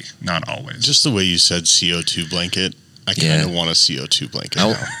 typically, not always. Just the way you said CO2 blanket. I kind of want a CO2 blanket. I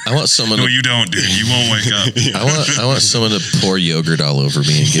want someone. No, you don't, dude. You won't wake up. I want someone to pour yogurt all over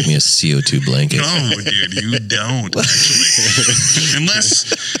me and give me a CO2 blanket. No, dude, you don't. Actually,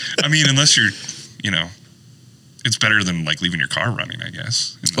 unless you're, it's better than like leaving your car running, I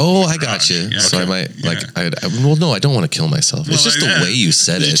guess. I got you. Yeah, so I might no, I don't want to kill myself. It's just the way you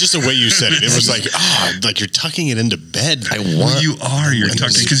said it. It's just the way you said it. It was like you're tucking it into bed. You're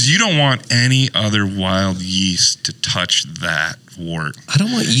tucking because you don't want any other wild yeast to touch that wort. I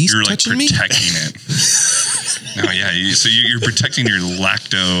don't want yeast touching me. You're like protecting it. No, yeah. So you're protecting your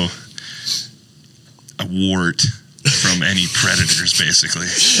lacto wart from any predators, basically.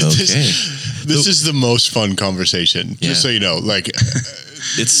 Okay. This is the most fun conversation. Yeah. Just so you know, like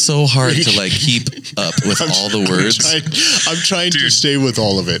It's so hard to like keep up with all the words. I'm trying to Dude. stay with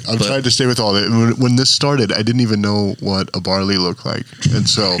all of it. I'm trying to stay with all of it. When this started, I didn't even know what a barley looked like, and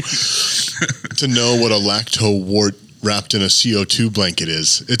so to know what a lacto wart wrapped in a CO2 blanket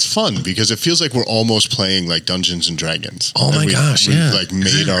is, it's fun because it feels like we're almost playing like Dungeons and Dragons. Oh my And gosh, we, yeah. like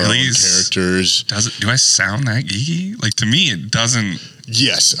made our really own characters. Do I sound that geeky? Like, to me, it doesn't.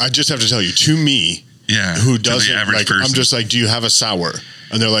 Yes, I just have to tell you, to me, Yeah. who to the doesn't average like, person. I'm just like, do you have a sour?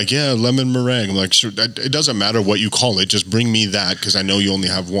 And they're like, yeah, lemon meringue. I'm like, sure, it doesn't matter what you call it, just bring me that because I know you only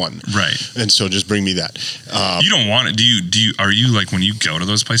have one. Right. And so just bring me that. You don't want it. Do you? Are you like, when you go to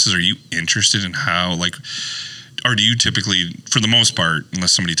those places, are you interested in how, like, or do you typically, for the most part,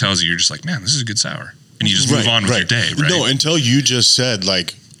 unless somebody tells you, you're just like, man, this is a good sour, and you just move on with your day, right? No, until you just said,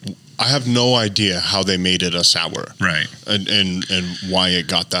 like, I have no idea how they made it a sour. Right. And why it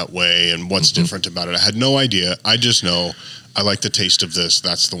got that way and what's different about it. I had no idea. I just know I like the taste of this.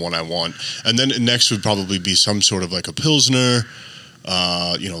 That's the one I want. And then next would probably be some sort of like a Pilsner,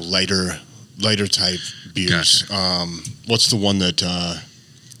 lighter type beers. Gotcha. What's the one that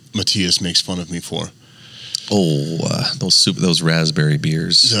Matthias makes fun of me for? Those raspberry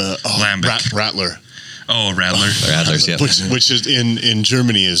beers. Lambic. Rattler. Oh, Rattler. Rattlers, yeah. Which is in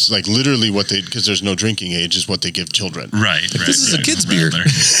Germany is like literally what they, because there's no drinking age, is what they give children. Right. This is a kid's beer. Rattler.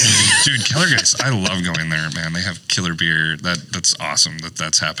 Dude, Keller Guys, I love going there, man. They have killer beer. That's awesome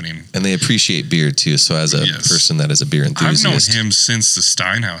that's happening. And they appreciate beer too. So as a Yes. person that is a beer enthusiast, I've known him since the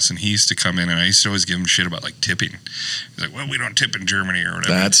Steinhaus, and he used to come in, and I used to always give him shit about like tipping. He's like, "Well, we don't tip in Germany or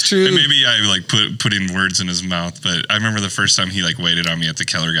whatever." That's true. And maybe I like put in words in his mouth, but I remember the first time he like waited on me at the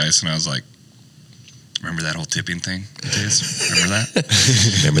Keller Guys, and I was like, "Remember that whole tipping thing, Matthias? Remember that?"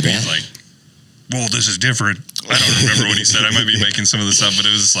 remember He's that? like, "Well, this is different." I don't remember what he said. I might be making some of this up, but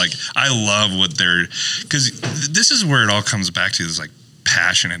it was like, I love what they're, because this is where it all comes back to, is like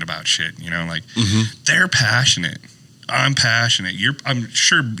passionate about shit, you know, like they're passionate. I'm passionate. I'm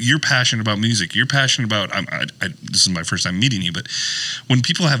sure you're passionate about music. You're passionate about, this is my first time meeting you, but when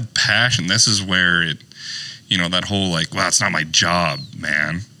people have passion, this is where it, you know, that whole like, well, it's not my job,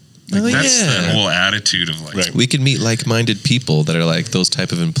 man. Like, Well, that's yeah. that whole attitude of like, Right. We can meet like-minded people that are like those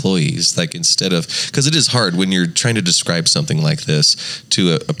type of employees. Like instead of, because it is hard when you're trying to describe something like this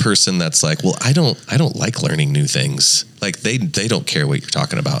to a person that's like, well, I don't like learning new things. Like they don't care what you're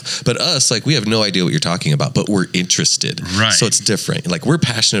talking about. But us, like we have no idea what you're talking about, but we're interested. Right. So it's different. Like we're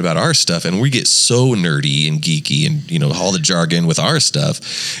passionate about our stuff, and we get so nerdy and geeky, and you know all the jargon with our stuff,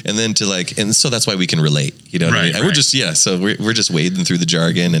 and then to like, and so that's why we can relate. You know what I mean? Right, And we're right. just so we're just wading through the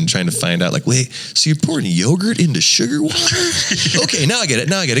jargon and trying to find out like, wait, so you're pouring yogurt into sugar water? Okay, now I get it.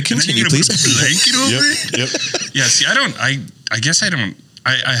 Continue, and then you're please. gonna put a blanket over it? Yep. Yeah, see, I guess I don't.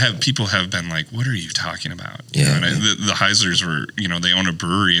 I have people have been like, "What are you talking about?" You Yeah, know, and man. the Heislers were, you know, they own a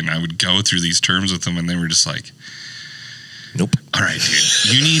brewery, and I would go through these terms with them, and they were just like, Nope. "All right, dude,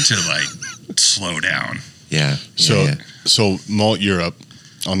 you need to like slow down." Yeah. So, yeah. so Malt Europe,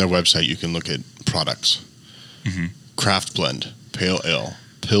 on their website, you can look at products. Mhm. Craft blend, pale ale,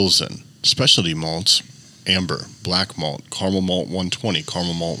 Pilsen, specialty malts, amber, black malt, caramel malt 120,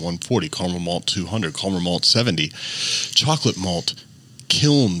 caramel malt 140, caramel malt 200, caramel malt 70, chocolate malt,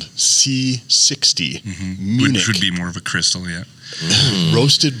 kilned C60, Munich, Which would be more of a crystal, yeah.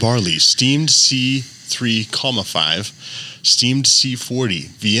 roasted barley, steamed C3,5, steamed C40,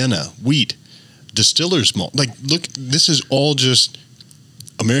 Vienna, wheat, distiller's malt. Like, look, this is all just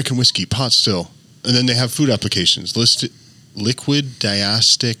American whiskey, pot still. And then they have food applications. Liquid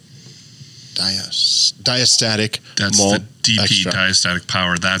diastatic That's malt the DP, extract. diastatic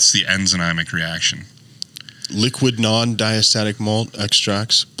power. That's the enzymic reaction. Liquid non-diastatic malt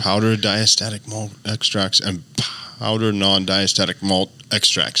extracts, powder diastatic malt extracts, and powder non-diastatic malt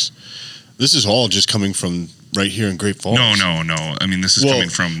extracts. This is all just coming from right here in Great Falls. No. I mean, this is coming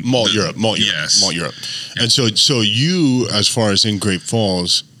from Malt Europe. Yes. Malt Europe. And so you, as far as in Great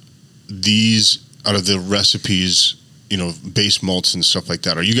Falls, these out of the recipes, you know, base malts and stuff like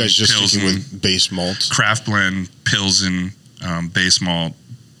that. Are you guys just sticking Pilsen. with base malts? Craft blend, Pilsen, base malt.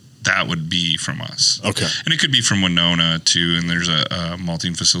 That would be from us. Okay. And it could be from Winona too. And there's a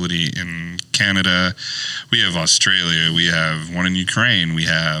malting facility in Canada. We have Australia. We have one in Ukraine.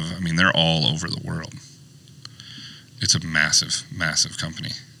 They're all over the world. It's a massive, massive company.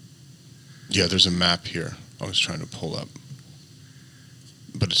 Yeah, there's a map here. I was trying to pull up,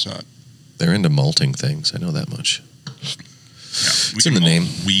 but it's not. They're into malting things. I know that much. Yeah, It's in the name.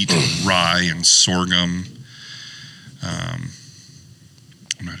 Wheat, rye, and sorghum.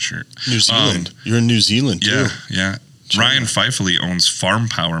 I'm not sure. New Zealand. You're in New Zealand too. Yeah. Ryan Feifele owns Farm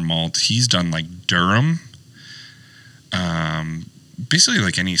Power Malt. He's done like Durham. Basically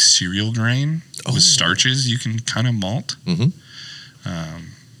like any cereal grain with starches you can kind of malt.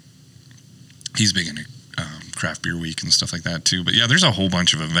 He's big into craft beer week and stuff like that too. But yeah, there's a whole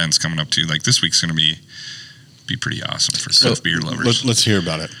bunch of events coming up too. Like this week's going to be pretty awesome for craft beer lovers. Let's hear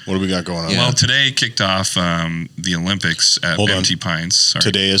about it. What do we got going on? Yeah. Well, today kicked off the Olympics at Empty Pints. Sorry.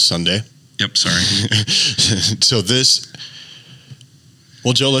 Today is Sunday. Yep, sorry. So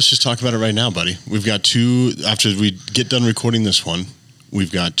well, Joe, let's just talk about it right now, buddy. We've got two, after we get done recording this one,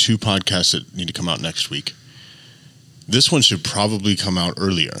 we've got 2 podcasts that need to come out next week. This one should probably come out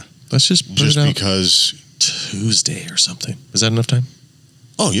earlier. Let's just put it out because Tuesday or something. Is that enough time?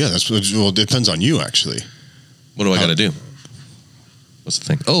 Oh, yeah. Well, it depends on you, actually. What do I got to do? What's the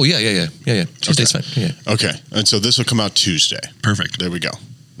thing? Oh, yeah. Tuesday's fine. Yeah. Okay. And so this will come out Tuesday. Perfect. There we go.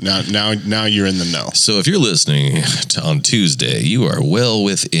 Now you're in the know. So if you're listening on Tuesday, you are well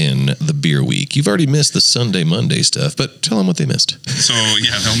within the beer week. You've already missed the Sunday, Monday stuff, but tell them what they missed. So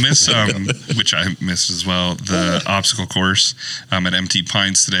yeah, they'll miss, which I missed as well, the obstacle course at Empty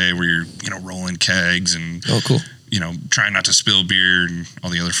Pints today, where you're rolling kegs and cool. Trying not to spill beer and all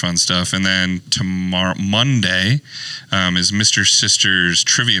the other fun stuff. And then Monday is Mr. Sisters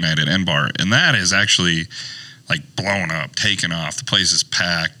Trivia Night at N-Bar, and that is actually like blown up, taken off. The place is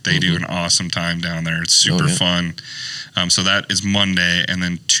packed. They do an awesome time down there. It's super fun. So that is Monday. And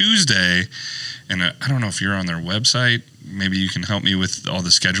then Tuesday, and I don't know if you're on their website, maybe you can help me with all the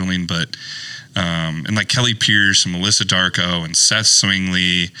scheduling, but and like Kelly Pierce and Melissa Darko and Seth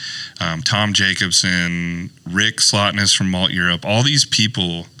Swingley, Tom Jacobson, Rick Slotness from Malt Europe, all these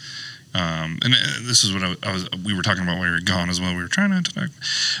people. And this is what we were talking about while we were gone as well. We were trying not to talk,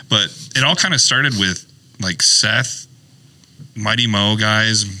 but it all kind of started with like Seth, Mighty Mo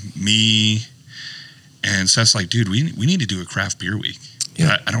guys, me, and Seth's like, dude, we need to do a craft beer week.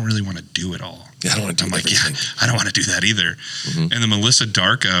 Yeah. I don't really want to do it all. Yeah, I don't want to do everything. I don't want to do that either. And then Melissa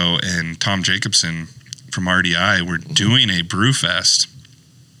Darko and Tom Jacobson from RDI were doing a brew fest,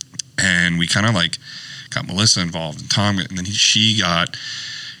 and we kind of like got Melissa involved and Tom, and then she got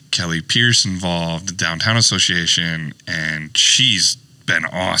Kelly Pierce involved, the Downtown Association, and she's been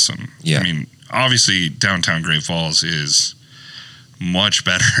awesome. Yeah. I mean, obviously Downtown Great Falls is much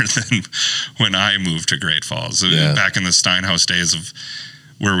better than when I moved to Great Falls. Yeah. Back in the Steinhaus days of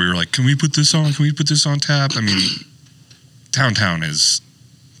where we were like, can we put this on? Can we put this on tap? I mean, Downtown is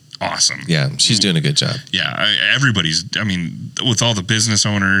awesome. Yeah, she's doing a good job. Yeah, everybody's, I mean, with all the business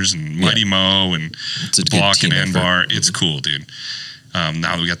owners and Mighty Mo and Block and N-Bar, it's cool, dude. Now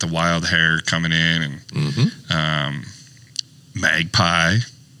that we got the Wild Hair coming in and Magpie.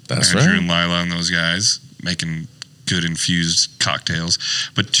 That's Andrew right. and Lila and those guys making good infused cocktails.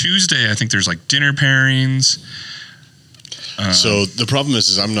 But Tuesday, I think there's like dinner pairings. So the problem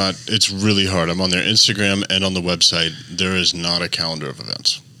is it's really hard. I'm on their Instagram and on the website. There is not a calendar of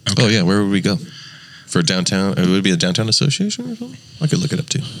events. Okay. Oh, yeah. Where would we go? For downtown? Would it be a downtown association or something? I could look it up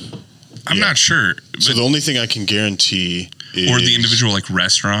too. I'm not sure. So the only thing I can guarantee is... Or the individual like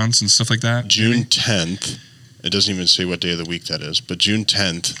restaurants and stuff like that? June 10th. It doesn't even say what day of the week that is, but June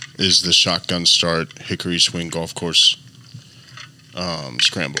 10th is the Shotgun Start Hickory Swing Golf Course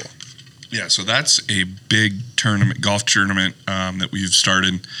Scramble. Yeah, so that's a big golf tournament that we've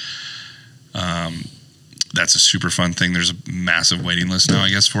started. That's a super fun thing. There's a massive waiting list now, I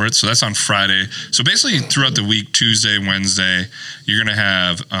guess, for it. So that's on Friday. So basically throughout the week, Tuesday, Wednesday, you're going to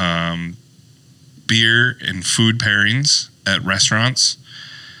have beer and food pairings at restaurants.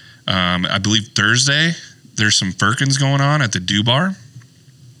 I believe Thursday, there's some Firkins going on at the Do Bar.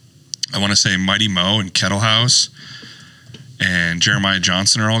 I want to say Mighty Mo and Kettle House and Jeremiah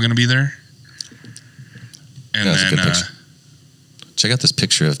Johnson are all going to be there. And that's a good picture. Check out this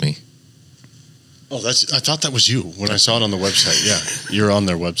picture of me. Oh, I thought that was you when I saw it on the website. Yeah, you're on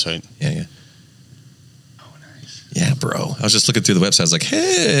their website. Yeah. Oh, nice. Yeah, bro. I was just looking through the website. I was like,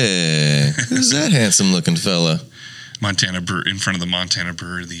 hey, who's that handsome-looking fella? Montana Brewer, in front of the Montana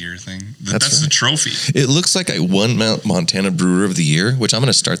Brewer of the Year thing. That's right. The trophy. It looks like I won Montana Brewer of the Year, which I'm going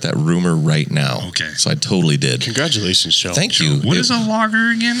to start that rumor right now. Okay. So I totally did. Congratulations, Joe. Thank you. What is a lager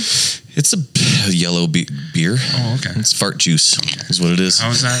again? It's a yellow beer. Oh, okay. It's fart juice is what it is.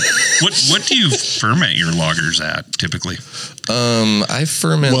 How is that? What do you ferment your lagers at typically? I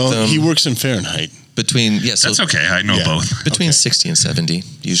ferment them. Well, he works in Fahrenheit. That's okay. I know both. Between 60 and 70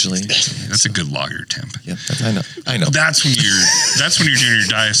 usually. That's a good lager temp. Yeah, I know. That's when you're doing your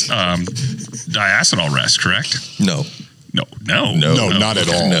diacetyl rest, correct? No. No, No, not at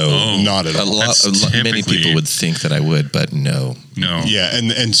all. No. Not at all. Many people would think that I would, but no. Yeah,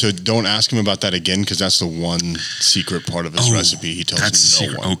 and so don't ask him about that again, because that's the one secret part of his recipe. He tells no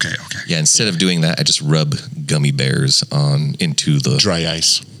one. Okay. Yeah, instead of doing that, I just rub gummy bears into the Dry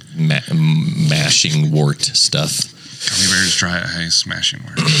ice. mashing wort stuff. Gummy bears, dry ice, mashing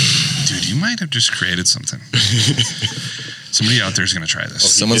wort. Dude, you might have just created something. Somebody out there is going to try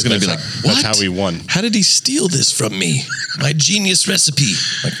this. Someone's going to be like, what? That's how he won. How did he steal this from me? My genius recipe.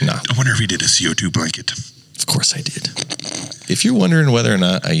 Like, nah. I wonder if he did a CO2 blanket. Of course I did. If you're wondering whether or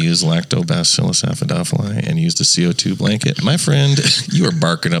not I use Lactobacillus acidophili and used a CO2 blanket, my friend, you are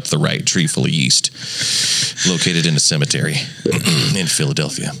barking up the right tree full of yeast, located in a cemetery in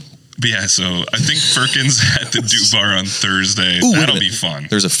Philadelphia. But yeah, so I think Firkins at the Dew Bar on Thursday. Ooh, That'll be fun.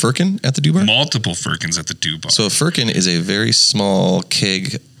 There's a firkin at the Dew Bar? Multiple Firkins at the Dew Bar. So a firkin is a very small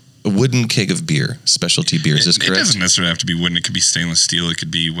keg, a wooden keg of beer, specialty beer. Is this correct? It doesn't necessarily have to be wooden. It could be stainless steel. It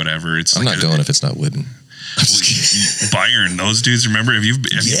could be whatever. I'm not going if it's not wooden. Bayern, those dudes. Remember, have you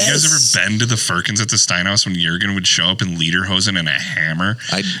guys ever been to the Firkins at the Steinhaus when Jurgen would show up in lederhosen and a hammer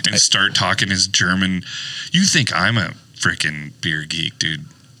and start talking his German? You think I'm a freaking beer geek, dude?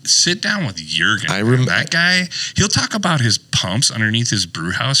 Sit down with Jurgen. That guy, he'll talk about his pumps underneath his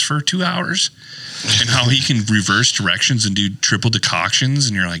brew house for 2 hours and how he can reverse directions and do triple decoctions.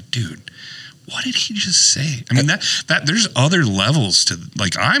 And you're like, dude, what did he just say? I mean, that there's other levels to,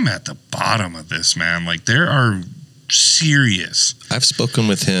 like, I'm at the bottom of this, man. Like, there are serious. I've spoken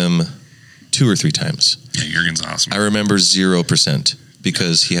with him 2 or 3 times. Yeah, Jurgen's awesome. I remember 0%.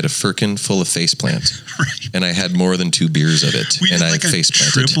 Because he had a firkin full of faceplant, and I had more than 2 beers of it, we and did I like a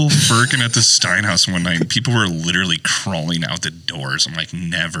faceplanted. triple firkin at the Steinhaus one night, and people were literally crawling out the doors. I'm like,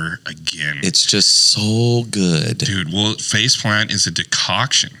 never again. It's just so good, dude. Well, faceplant is a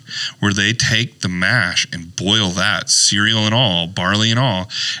decoction where they take the mash and boil that, cereal and all, barley and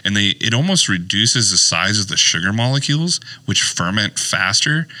all, and it almost reduces the size of the sugar molecules, which ferment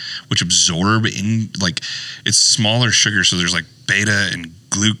faster, which absorb in, like, it's smaller sugar, so there's like beta and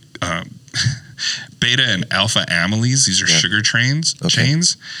beta and alpha amylase. These are sugar chains,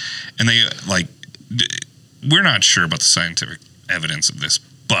 and they, like, we're not sure about the scientific evidence of this,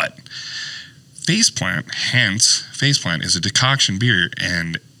 but faceplant is a decoction beer,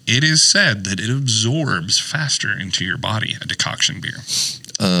 and it is said that it absorbs faster into your body, a decoction beer.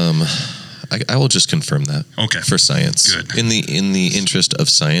 I will just confirm that. Okay, for science. Good. In the interest of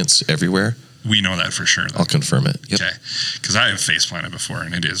science everywhere. We know that for sure, though. I'll confirm it. Yep. Okay. Because I have faceplanted before,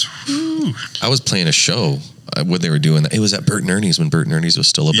 and it is, whew. I was playing a show when they were doing that. It was at Bert and Ernie's when Bert and Ernie's was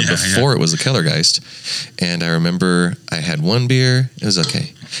still open. Before it was the Kellergeist. And I remember I had 1 beer. It was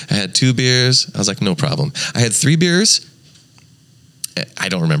okay. I had 2 beers. I was like, no problem. I had 3 beers. I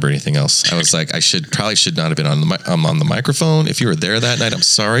don't remember anything else. I was like, I probably should not have been on the microphone. If you were there that night, I'm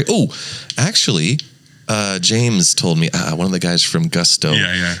sorry. Oh, actually... James told me, one of the guys from Gusto,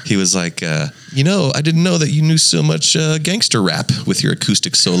 he was like, I didn't know that you knew so much gangster rap with your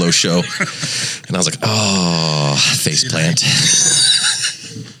acoustic solo show. And I was like, oh, faceplant.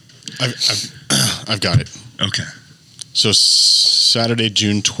 I've got it. Okay. So Saturday,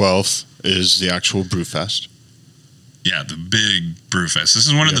 June 12th is the actual Brewfest. Yeah, the big Brewfest. This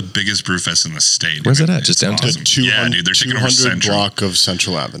is one of the biggest Brewfests in the state. Where's it at? Just downtown? Awesome. Yeah, dude, they're taking over Central. block of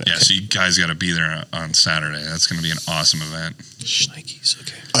Central Avenue. Yeah, so you guys got to be there on Saturday. That's going to be an awesome event. Shnikes,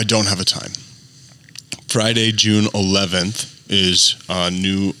 okay. I don't have a time. Friday, June 11th is a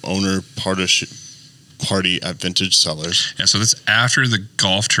new owner party at Vintage Cellars. Yeah, so that's after the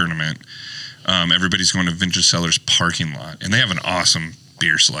golf tournament. Everybody's going to Vintage Cellars parking lot, and they have an awesome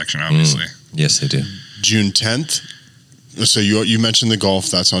beer selection, obviously. Yes, they do. June 10th. So you mentioned the golf.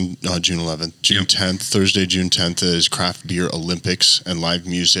 That's on June 11th. June 10th, Thursday, June 10th is Craft Beer Olympics and live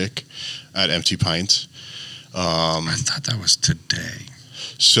music at Empty Pints. I thought that was today.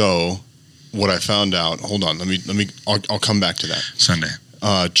 So what I found out, hold on, I'll come back to that. Sunday.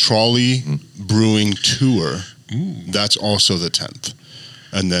 Trolley Brewing Tour. Ooh. That's also the 10th.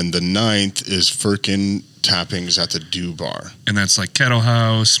 And then the 9th is Firkin Tappings at the Dew Bar. And that's like Kettle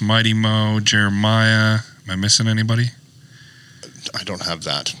House, Mighty Mo, Jeremiah. Am I missing anybody? I don't have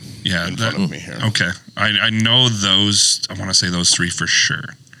that in front of me here. Okay. I know those. I want to say those 3 for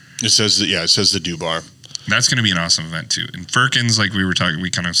sure. It says the Dew Bar. That's going to be an awesome event too. And Firkins, like we were talking,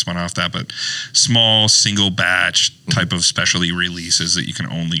 we kind of spun off that, but small single batch type of specialty releases that you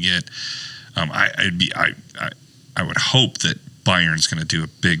can only get. I would hope that Bayern's going to do a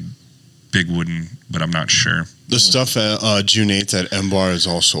big wooden, but I'm not sure. The stuff at June 8th at M Bar is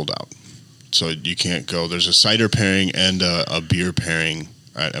all sold out, so you can't go. There's a cider pairing and a beer pairing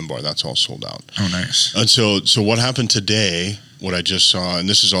at M-Bar. That's all sold out. Oh, nice. And so what happened today, what I just saw, and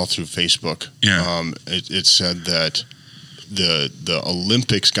this is all through Facebook. Yeah. It said that the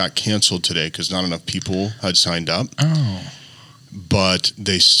Olympics got canceled today because not enough people had signed up. Oh, But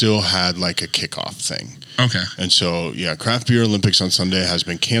they still had like a kickoff thing. okay. And so, yeah, Craft Beer Olympics on Sunday has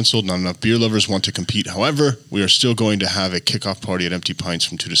been canceled. Not enough beer lovers want to compete. However, we are still going to have a kickoff party at Empty Pints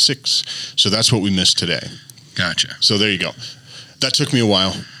from 2 to 6. So that's what we missed today. Gotcha. So there you go. That took me a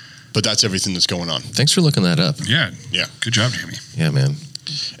while, but that's everything that's going on. Thanks for looking that up. Yeah. Yeah. Good job, Jamie. Yeah, man.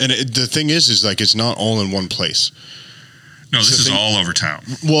 And the thing is like it's not all in one place. No, this So is they- all over town.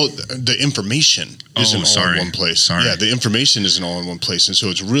 Well, the information isn't all sorry. in one place. Sorry. Yeah, the information isn't all in one place, and so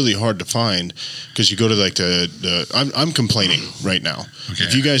it's really hard to find because you go to like I'm complaining right now. Okay.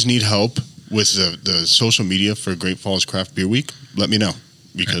 If you guys need help with the social media for Great Falls Craft Beer Week, let me know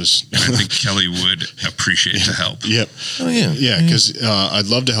because And I think Kelly would appreciate the help. yep, Oh, yeah. yeah, because I'd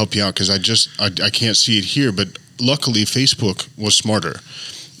love to help you out because I can't see it here, but luckily Facebook was smarter.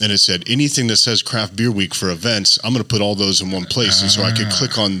 And it said anything that says Craft Beer Week for events, I'm going to put all those in one place. And so I could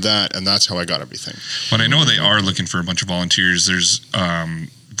click on that, and that's how I got everything. But I know they are looking for a bunch of volunteers. There's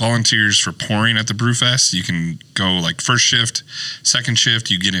volunteers for pouring at the Brewfest. You can go like first shift, second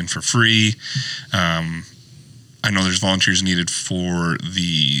shift, you get in for free. I know there's volunteers needed for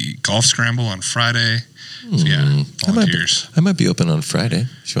the golf scramble on Friday. So yeah, volunteers. I might be open on Friday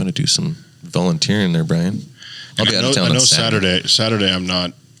if you want to do some volunteering there, Brian. I'll be out of town I know on Saturday. Saturday I'm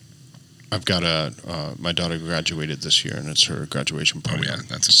not. I've got my daughter graduated this year, and it's her graduation party. Oh, yeah, on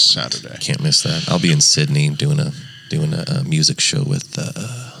that's Saturday. Can't miss that. I'll be in Sydney doing a music show with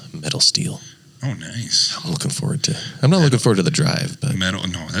Metal Steel. Oh, nice. I'm looking forward to. I'm not looking forward to the drive, but Metal.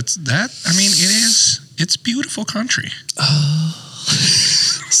 No, that's that. I mean, it is. It's beautiful country.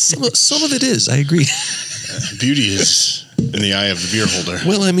 some of it is. I agree. Beauty is in the eye of the beer holder.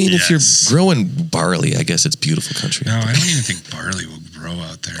 Well, I mean, if Yes. you're growing barley, I guess it's beautiful country. No, I don't even think barley will grow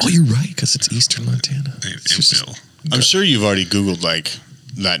out there. Oh, you're right, because it's eastern Montana. It It's will. I'm sure you've already Googled like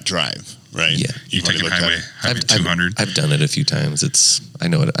that drive, right? Yeah. You've You're already taking looked at highway it. 200. I've done it a few times. I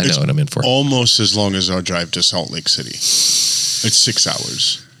know what I'm in for. Almost as long as our drive to Salt Lake City. It's 6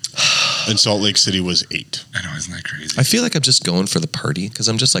 hours. And Salt Lake City was 8. I know, isn't that crazy? I feel like I'm just going for the party because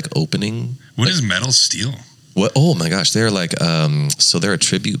I'm just like opening. What like, is Metal Steel? What? Oh my gosh, they're like so they're a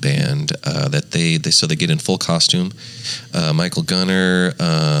tribute band that they get in full costume. Michael Gunner,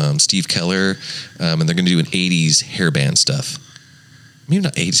 Steve Keller, and they're going to do an '80s hair band stuff. Maybe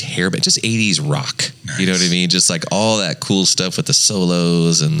not '80s hair band, just '80s rock. Nice. You know what I mean? Just like all that cool stuff with the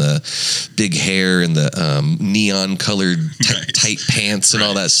solos and the big hair and the neon colored Nice. tight pants and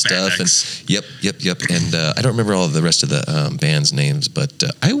all that stuff. Spandex. And yep. And I don't remember all of the rest of the band's names, but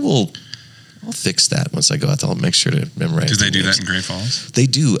I'll fix that once I go out there. I'll make sure to memorize. Do they the do names. that in Great Falls? They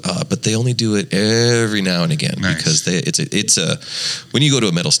do, but they only do it every now and again Nice. because it's a when you go to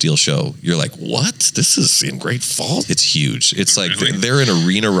a Metal Steel show, you're like, what? This is in Great Falls? It's huge. It's like Really? they're an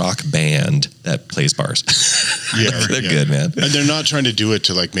arena rock band that plays bars. Yeah, they're yeah. good, man. And they're not trying to do it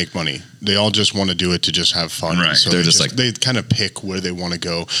to like make money. They all just want to do it to just have fun. Right. So They're they just like- they kind of pick where they want to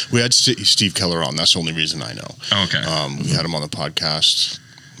go. We had Steve Keller on. That's the only reason I know. Oh, okay. We had him on the podcast,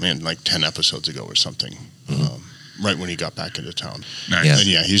 like 10 episodes ago or something. Right when he got back into town. Nice. Yeah. And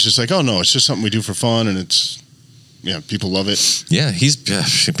yeah, he's just like, oh no, it's just something we do for fun, and people love it. Yeah, he's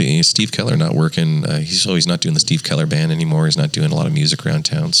Steve Keller not working. He's not doing the Steve Keller band anymore. He's not doing a lot of music around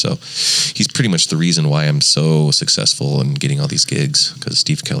town. So he's pretty much the reason why I'm so successful in getting all these gigs because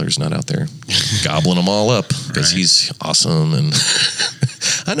Steve Keller's not out there gobbling them all up because Right. he's awesome and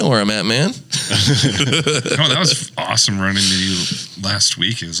I know where I'm at, man. Oh, that was awesome running into you last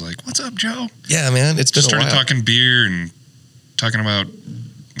week. It was like, what's up, Joe? Yeah, man, it's been Just a started while. talking beer and talking about,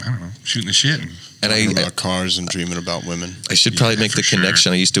 I don't know, shooting the shit. And Talking And about cars and dreaming about women. I should probably Yeah, make the for sure.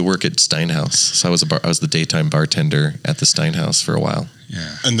 connection. I used to work at Steinhaus, so I was the daytime bartender at the Steinhaus for a while.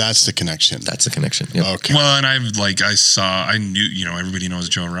 yeah. And that's the connection. That's the connection. Yep. Okay. Well, and I knew, everybody knows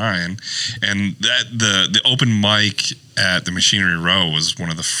Joe Ryan, and that the open mic at the Machinery Row was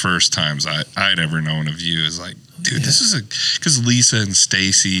one of the first times I'd ever known of you. Is like, dude, this is because Lisa and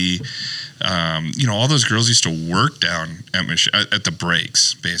Stacy, all those girls used to work down at the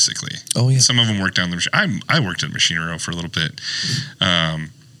breaks, basically. Oh yeah. Some of them worked down the machine. I worked at Machinery Row for a little bit, and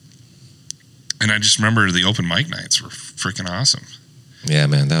I just remember the open mic nights were freaking awesome. Yeah,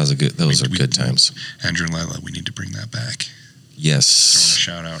 man, those are We- good times. Andrew and Lila, we need to bring that back. Yes.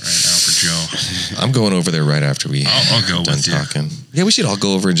 Shout out right now for Joe. I'm going over there right after we I'll go done with you. talking. Yeah, we should all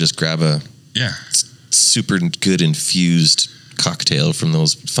go over and just grab a Yeah. super good infused cocktail from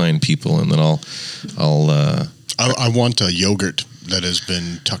those fine people, and then I'll I want a yogurt that has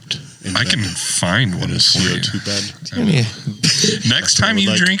been tucked in I can find one in a for you. CO2 bed. I mean, Next time you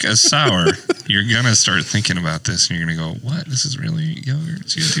like- drink a sour, you're gonna start thinking about this, and you're gonna go, "What? This is really yogurt?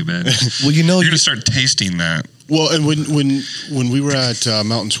 CO2 bed?" well, you know, You're you, gonna start tasting that. Well, and when we were at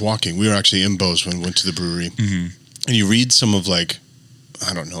Mountains Walking, we were actually in Bozeman, went to the brewery, and you read some of like,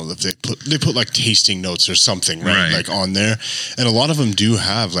 I don't know if they put like tasting notes or something, right? Like on there, and a lot of them do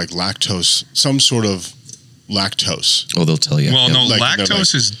have like lactose, some sort of lactose. oh, they'll tell you. Well, no, like,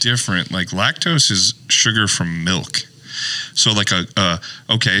 lactose is different. Like lactose is sugar from milk. So like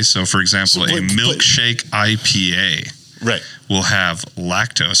okay, so for example, So, a but- milkshake IPA Right. will have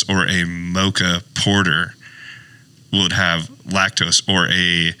lactose, or a mocha porter would have lactose, or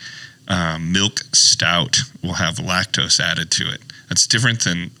a milk stout will have lactose added to it. That's different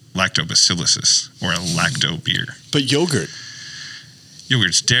than lactobacillus or a lacto beer. But yogurt.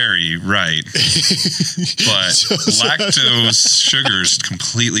 Yogurt's dairy, right? But So- lactose sugar is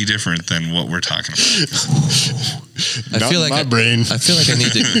completely different than what we're talking about. I Not feel in like my brain. I feel like I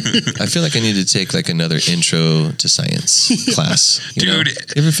need to. I feel like I need to take like another intro to science class. You know? Dude,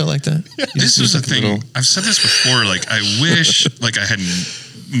 you ever felt like that? You This just is the need, like, a thing. little- I've said this before. Like, I wish, like, I had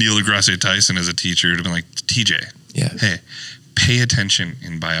Neil deGrasse Tyson as a teacher to be like, TJ, Yeah. hey, pay attention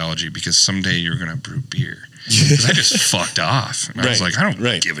in biology because someday you're gonna brew beer. Because I just fucked off, and I was Right, like, I don't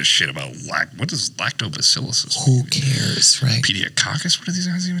right. give a shit about what does lactobacillus? Who cares, right? Pediococcus? What are these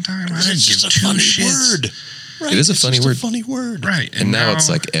guys even talking about? I It's didn't just give a two funny shits. word. Right. It is a It's funny just word. A funny word. Right, And now it's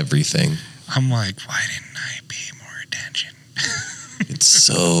like everything. I'm like, why didn't I pay more attention? It's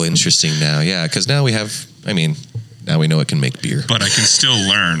so interesting now. Yeah, because now we have. I mean, now we know it can make beer. But I can still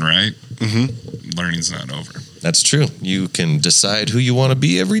learn, right? Mm-hmm. Learning's not over. That's true. You can decide who you want to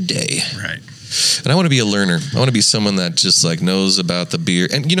be every day. Right. And I want to be a learner. I want to be someone that just like knows about the beer.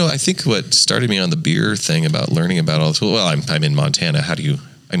 And you know, I think what started me on the beer thing about learning about all this. Well, I'm in Montana. How do you?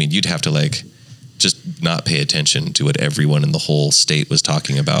 I mean, you'd have to like just not pay attention to what everyone in the whole state was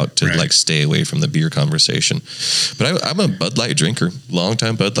talking about to Right. like stay away from the beer conversation. But I'm a Bud Light drinker,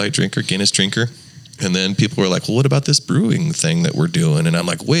 longtime Bud Light drinker, Guinness drinker. And then people were like, well, what about this brewing thing that we're doing? And I'm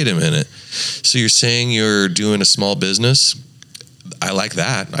like, wait a minute. So you're saying you're doing a small business? I like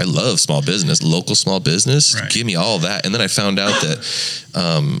that. I love small business, local small business. Right. Give me all that. And then I found out that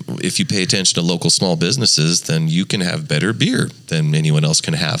if you pay attention to local small businesses, then you can have better beer than anyone else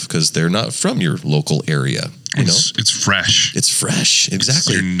can have because they're not from your local area. You know, It's fresh. it's fresh.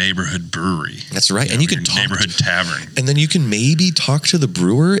 Exactly. It's your neighborhood brewery. That's right. And you can your talk. neighborhood tavern. And then you can maybe talk to the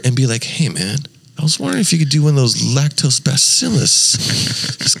brewer and be like, hey, man, I was wondering if you could do one of those lactose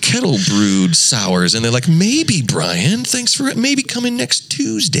bacillus kettle brewed sours. And they're like, maybe, Brian, thanks for maybe coming next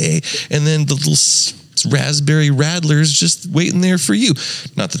Tuesday. And then the little raspberry radler's just waiting there for you.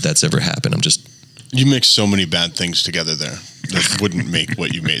 Not that that's ever happened. I'm just, You mix so many bad things together there that wouldn't make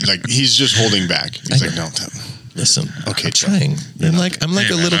what you made. Like he's just holding back. He's I like, know. no, listen, Okay, I'm trying. I'm like Hey, a man,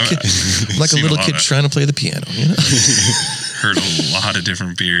 little kid, I'm like a seen a little lot kid of- trying to play the piano, you know? Heard a lot of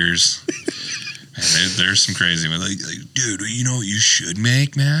different beers. And there's some crazy ones. Like, dude, you know what you should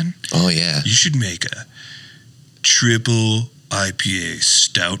make, man? Oh, yeah. You should make a triple IPA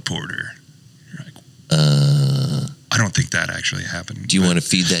stout porter. You're like, I don't think that actually happened. Do you but- want to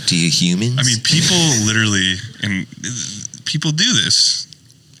feed that to your humans? I mean, people literally, and people do this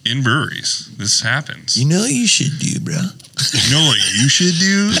in breweries. This happens. you know what you should do, bro? You know what you should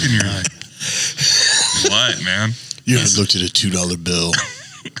do? And you're like, what, man? you ever looked at a $2 bill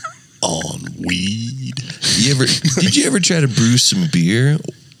on weed? Did you ever try to brew some beer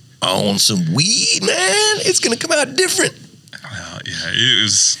on some weed, man? It's gonna come out different. Well, yeah,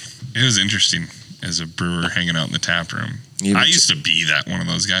 it was interesting as a brewer hanging out in the tap room. You ever I used to be that one of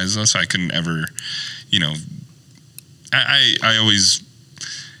those guys, though, so I couldn't ever, you know, I always,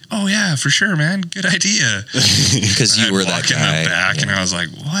 oh yeah, for sure, man, good idea. Because you I'd were walk that in guy. the back, Yeah. and I was like,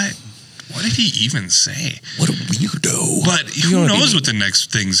 what? What did he even say? What a weirdo. But You who wanna be- knows what the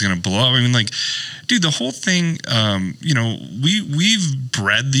next thing's gonna blow up? I mean, like, dude, the whole thing. You know, we've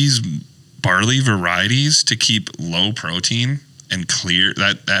bred these barley varieties to keep low protein and clear.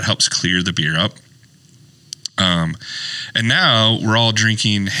 That helps clear the beer up. And now we're all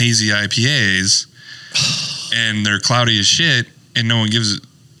drinking hazy IPAs, and they're cloudy as shit, and no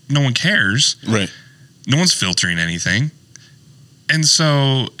one cares. Right. No one's filtering anything. And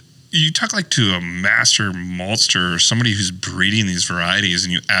so you talk like to a master maltster or somebody who's breeding these varieties,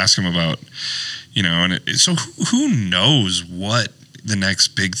 and you ask them about, you know, and so who knows what the next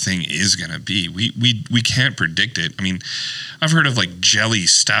big thing is going to be? We can't predict it. I mean, I've heard of like jelly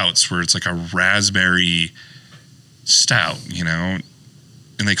stouts where it's like a raspberry stout, you know,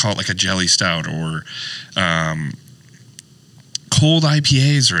 and they call it like a jelly stout, or cold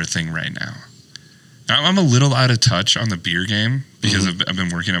IPAs are a thing right now. I'm a little out of touch on the beer game because I've been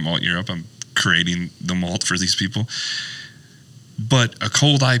working at Malt Europe. I'm creating the malt for these people. But a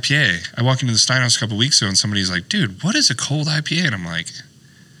cold IPA, I walked into the Steinhaus a couple weeks ago and somebody's like, dude, what is a cold IPA? And I'm like,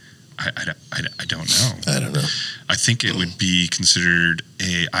 I don't know. I don't know. I think it would be considered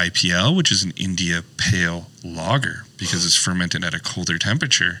a IPL, which is an India Pale Lager, because it's fermented at a colder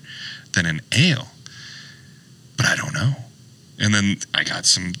temperature than an ale. But I don't know. And then I got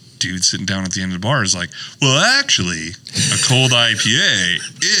some dude sitting down at the end of the bar is like, well, actually, a cold IPA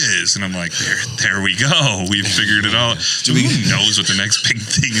is, and I'm like, there we go. We've figured it out. Who knows what the next big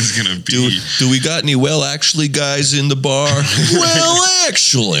thing is going to be? Do we got any well actually guys in the bar? Well,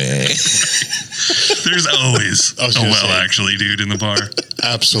 actually. There's always a well actually dude in the bar.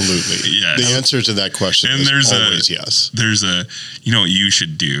 Absolutely. Yes. The answer to that question is always yes. There's you know what you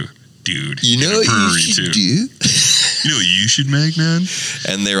should do, dude. You know what you should do? You know what you should make, man?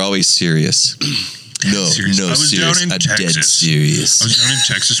 And they're always serious. No, serious. I was serious. down in I'm Texas. dead serious. I was down in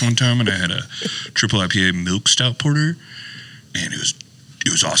Texas one time and I had a triple IPA milk stout porter, and it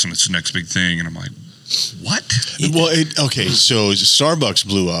was awesome. It's the next big thing, and I'm like, what? Well, okay, so Starbucks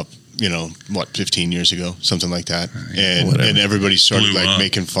blew up, 15 years ago, something like that, and everybody started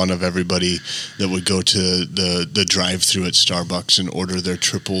making fun of everybody that would go to the drive-through at Starbucks and order their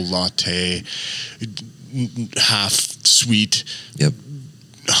triple latte, half sweet. Yep.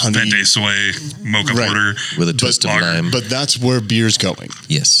 Honey. Vente soy mocha porter with a twist of lime. But that's where beer's going.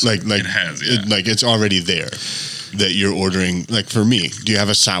 Yes. Like it has, yeah. It's already there that you're ordering. Like for me, do you have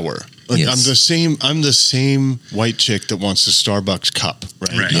a sour? Like Yes. I'm the same white chick that wants the Starbucks cup,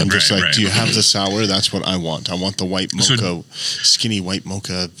 right? I'm just do you have the sour? That's what I want. I want the white mocha, skinny white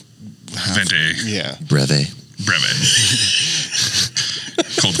mocha. Vente. Yeah. Breve.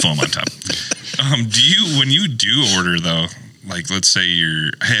 Cold foam on top. When you do order though, like let's say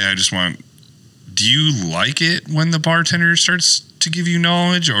do you like it when the bartender starts to give you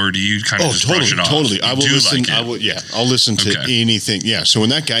knowledge, or do you kind of just brush it off? Totally. I will listen. I'll listen to anything. Yeah. So when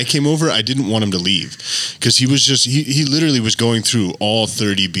that guy came over, I didn't want him to leave because he was he literally was going through all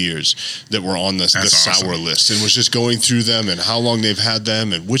 30 beers that were on the sour list and was just going through them and how long they've had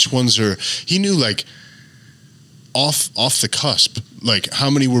them and which ones are. He knew off the cusp, like how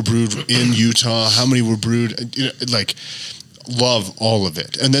many were brewed in Utah, how many were brewed, love all of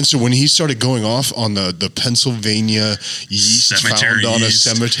it. And then so when he started going off on the Pennsylvania yeast found on a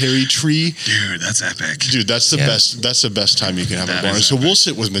cemetery tree, dude, that's epic. Dude, that's the best. That's the best time you can have a bar. And so we'll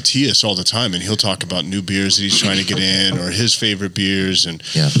sit with Matthias all the time, and he'll talk about new beers that he's trying to get in or his favorite beers. And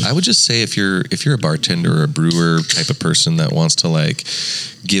I would just say if you're a bartender or a brewer type of person that wants to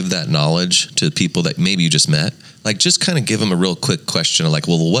give that knowledge to people that maybe you just met, just kind of give them a real quick question of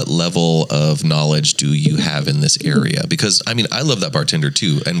well, what level of knowledge do you have in this area? Because I love that bartender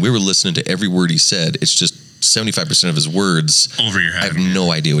too, and we were listening to every word he said. It's just 75% of his words over your head. I have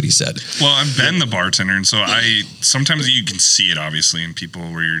no idea what he said. Well, I've been the bartender, and so sometimes you can see it obviously in people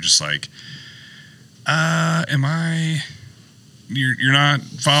where you're just like, am I? You're not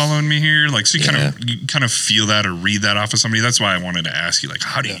following me here, so you kind of feel that or read that off of somebody. That's why I wanted to ask you,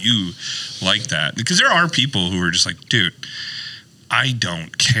 how do you like that? Because there are people who are just like, dude, I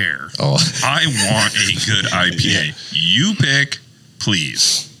don't care. I want a good IPA. You pick,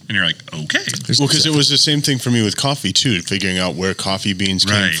 please. And you're like, okay. Well, because it was the same thing for me with coffee too, figuring out where coffee beans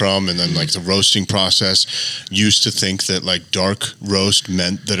came from, and then the roasting process. Used to think that dark roast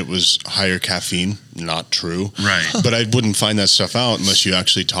meant that it was higher caffeine. Not true. Right. But I wouldn't find that stuff out unless you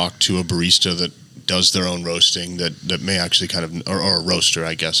actually talk to a barista that does their own roasting that may actually or a roaster,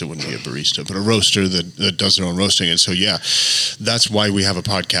 I guess it wouldn't be a barista, but a roaster that does their own roasting. And so, that's why we have a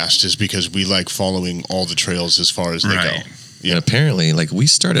podcast, is because we like following all the trails as far as they go. Yeah. And apparently, we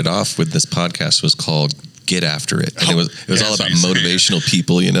started off with this podcast was called Get After It, and it was all about motivational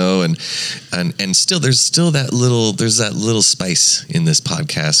people, and still there's that little spice in this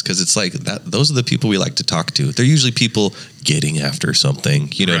podcast, because it's that those are the people we like to talk to. They're usually people getting after something,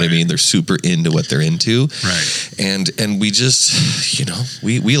 you know what I mean? They're super into what they're into, right? And we just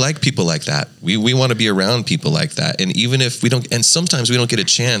we like people like that. We want to be around people like that, and even if we don't, and sometimes we don't get a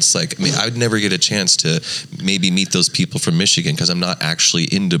chance. I would never get a chance to maybe meet those people from Michigan because I'm not actually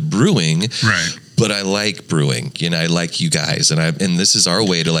into brewing, right? But I like brewing, I like you guys, and this is our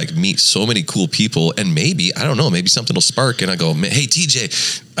way to meet so many cool people, and maybe, I don't know, maybe something will spark, and I go, hey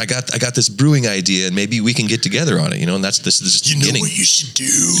TJ, I got this brewing idea, and maybe we can get together on it, and this is the beginning. You know what you should do?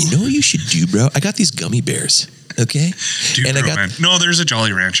 You know what you should do, bro? I got these gummy bears, okay? Dude, and man. No, there's a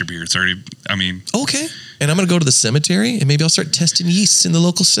Jolly Rancher beer. It's already, okay. and I'm going to go to the cemetery and maybe I'll start testing yeasts in the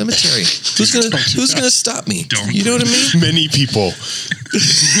local cemetery. Who's going to stop me? You know what I mean? Many people.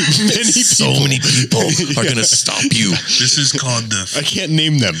 So many people are going to stop you. This is called I can't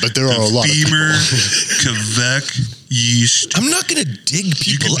name them, but there are a lot of people. Femur Quebec yeast. I'm not going to dig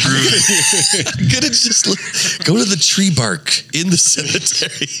people out. I'm going to just go to the tree bark in the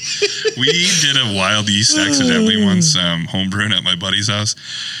cemetery. We did a wild yeast accidentally once, homebrewing at my buddy's house.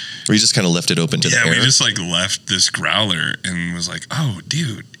 Or you just kind of left it open to the air? Yeah, we just like left this growler and was like, oh,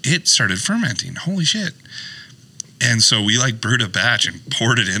 dude, it started fermenting. Holy shit. And so we like brewed a batch and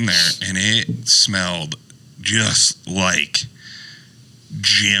poured it in there, and it smelled just like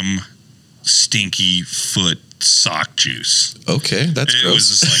gym stinky foot sock juice. Okay, that's it gross.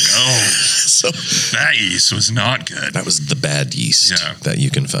 Was just like, oh, so that yeast was not good. That was the bad yeast that you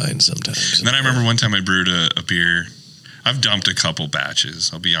can find sometimes. And then I remember one time I brewed a beer. I've dumped a couple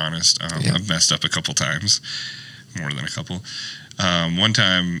batches, I'll be honest. I've messed up a couple times, more than a couple. One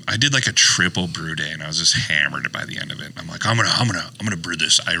time I did like a triple brew day, and I was just hammered by the end of it. I'm like, I'm gonna brew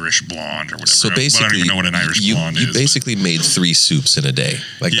this Irish blonde or whatever. So basically, I don't even know what an Irish blonde is. You basically made 3 soups in a day.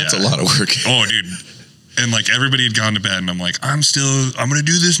 Like that's a lot of work. Oh, dude. And like everybody had gone to bed, and I'm like, I'm gonna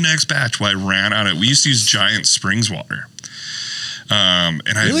do this next batch. Well, I ran out of. We used to use Giant Springs water.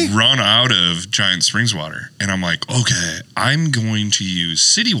 And I run out of Giant Springs water, and I'm like, okay, I'm going to use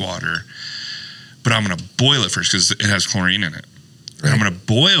city water, but I'm going to boil it first because it has chlorine in it. Right. I'm going to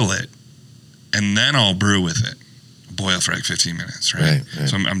boil it, and then I'll brew with it. Boil for like 15 minutes, right?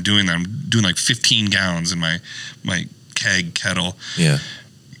 So I'm doing that. I'm doing like 15 gallons in my keg kettle. Yeah.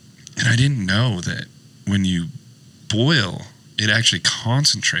 And I didn't know that when you boil, it actually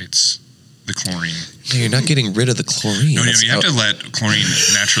concentrates the chlorine. No, you're not getting rid of the chlorine. No, you have to let chlorine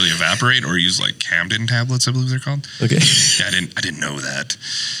naturally evaporate, or use like Camden tablets, I believe they're called. Okay. Yeah, I didn't know that.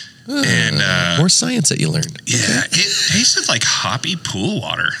 And more science that you learned. Yeah, it tasted like hoppy pool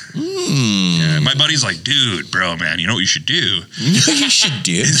water. Yeah, my buddy's like, dude, bro, man, you know what you should do? You should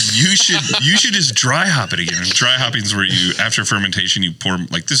do. You should just dry hop it again. And dry hopping is where you, after fermentation, you pour,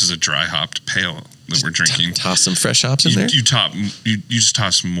 like, this is a dry hopped pale that we're drinking. Toss some fresh hops in there. You just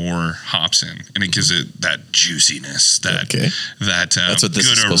toss more hops in, and it gives it that juiciness, that that's what this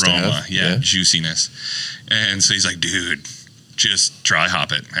good is aroma, juiciness. And so he's like, dude, just dry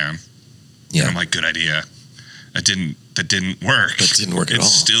hop it, man. Yeah, and I'm like, good idea. That didn't work. That didn't work at all. It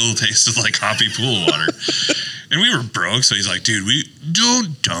still tasted like hoppy pool water. And we were broke, so he's like, dude, we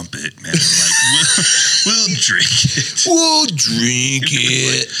don't dump it, man. Like, we'll drink it. We'll drink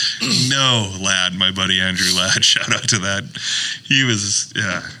it. Like, no, Ladd, my buddy Andrew Ladd, shout out to that. He was,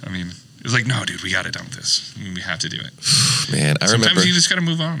 it was like, no, dude, we got to dump this. We have to do it. Man, I remember. Sometimes you just got to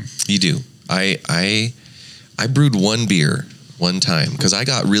move on. You do. I brewed one beer one time because I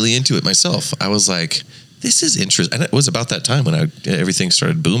got really into it myself. I was like, this is interesting. And it was about that time when everything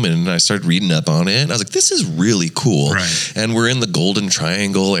started booming, and I started reading up on it. And I was like, this is really cool. Right. And we're in the Golden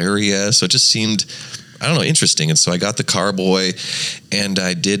Triangle area, so it just seemed, I don't know, interesting. And so I got the Carboy, and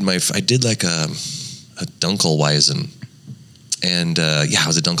I did like a Dunkelweizen. And it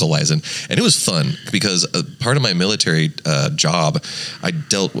was a Dunkelweizen, and it was fun because part of my military job, I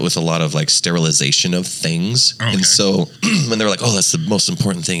dealt with a lot of like sterilization of things. Okay. And so when they were like, "Oh, that's the most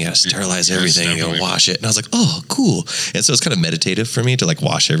important thing. You got to sterilize everything. You got to wash it," and I was like, "Oh, cool." And so it's kind of meditative for me to like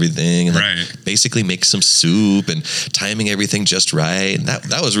wash everything and like basically make some soup and timing everything just right. And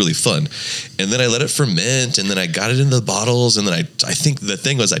that was really fun. And then I let it ferment, and then I got it into the bottles, and then I think the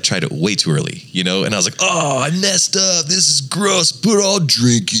thing was I tried it way too early, and I was like, "Oh, I messed up. This is gross. But I'll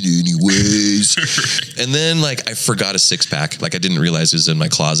drink it anyways." And then like I forgot a 6-pack. Like I didn't realize it was in my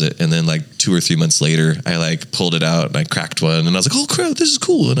closet. And then like 2 or 3 months later, I like pulled it out and I cracked one, and I was like, "Oh crap, this is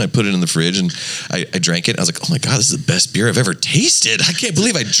cool." And I put it in the fridge, and I drank it. I was like, "Oh my God, this is the best beer I've ever tasted. I can't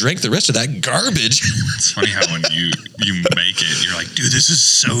believe I drank the rest of that garbage." It's funny how when you make it, you're like, "Dude, this is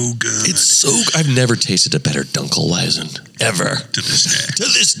so good." It's so I've never tasted a better Dunkelweizen ever. To this day. To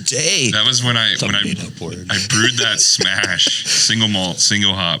this day. That was when I brewed that smash single malt,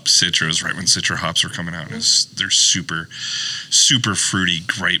 single hop Citros right when Citra hops were coming out. They're super, super fruity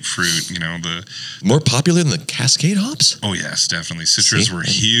grapefruit. The more popular than the Cascade hops. Oh yes, definitely. Citros were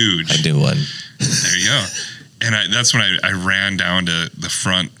huge. I knew one. There you go. And that's when I ran down to the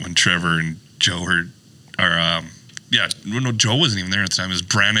front when Trevor and Joe were, yeah, no, Joe wasn't even there at the time. It was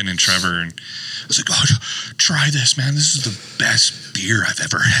Brandon and Trevor, and I was like, "Oh, try this, man! This is the best beer I've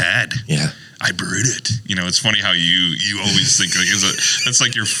ever had." Yeah. I brewed it. You know, it's funny how you always think like that's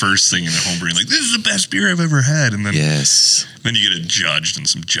like your first thing in the homebrewing. Like, this is the best beer I've ever had, and then then you get it judged, and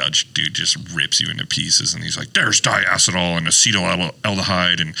some judge dude just rips you into pieces, and he's like, "There's diacetyl and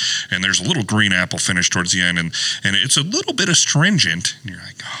acetaldehyde, and there's a little green apple finish towards the end, and it's a little bit astringent." And you're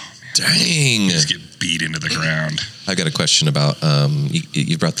like, "Oh man, dang!" You just get beat into the ground. I got a question about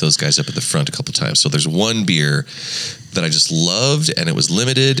you brought those guys up at the front a couple times. So there's one beer that I just loved, and it was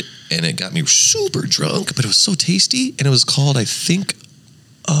limited, and it got me super drunk, but it was so tasty, and it was called, I think,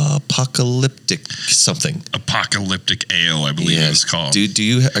 Apocalyptic something. Apocalyptic Ale, I believe it's called.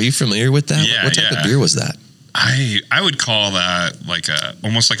 Are you familiar with that? Yeah, what type of beer was that? I would call that like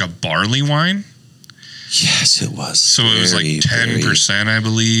almost like a barley wine. Yes, it was. So it was like 10%, I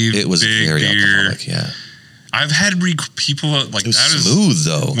believe. It was big very beer. alcoholic, yeah. I've had people like it was that. Smooth is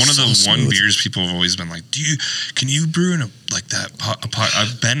though. One of the smooth. beers people have always been like, can you brew in like that pot?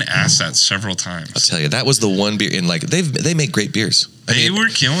 I've been asked that several times. I'll tell you, that was the one beer, and like they make great beers. They were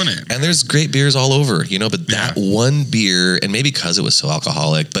killing it, and there's great beers all over, you know. But that one beer, and maybe because it was so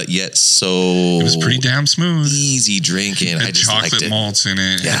alcoholic, but yet it was pretty damn smooth, easy drinking. It had I just chocolate liked it. malts in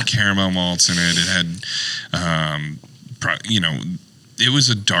it. It had caramel malts in it. It had, it was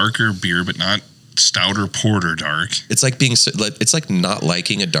a darker beer, but not stout or porter dark. It's like it's like not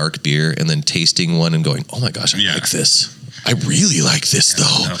liking a dark beer and then tasting one and going, "Oh my gosh, I like this. I really like this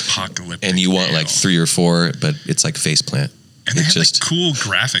though." Apocalyptic. And you want ale. like 3 or 4, but it's like Faceplant. And they had like cool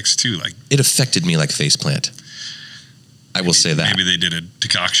graphics too. Like it affected me like Faceplant. I will say that. Maybe they did a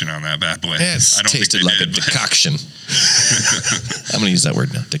decoction on that bad boy. It I don't tasted think like they a did, decoction. I'm going to use that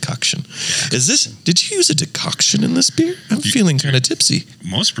word now, decoction. Did you use a decoction in this beer? I'm feeling kind of tipsy.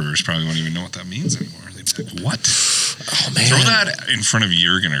 Most brewers probably won't even know what that means anymore. They'd be like, what? Oh, man. Throw that in front of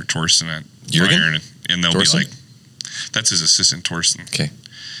Jürgen or Torsten at Jürgen? Fire, and they'll Torsten? be like, that's his assistant, Torsten. Okay.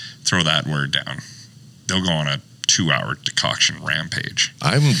 Throw that word down. They'll go on a 2-hour decoction rampage.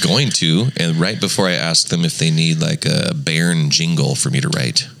 I'm going to, and right before I ask them if they need like a Bairn jingle for me to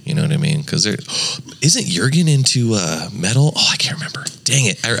write, you know what I mean? Because isn't Jürgen into metal? Oh, I can't remember. Dang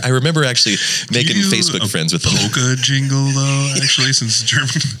it! I remember actually making Facebook friends with them. Polka jingle though, actually, since it's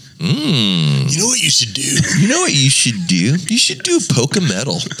German. You know what you should do? You know what you should do? You should do polka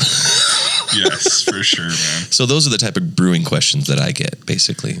metal. Yes, for sure, man. So those are the type of brewing questions that I get,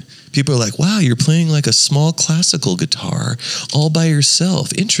 basically. People are like, wow, you're playing like a small classical guitar all by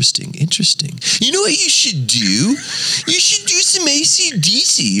yourself. Interesting. You know what you should do? You should do some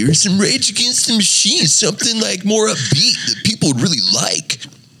AC/DC or some Rage Against the Machine, something like more upbeat that people would really like.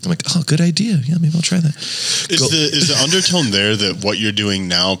 I'm like, oh, good idea. Yeah, maybe I'll try that. Is the undertone there that what you're doing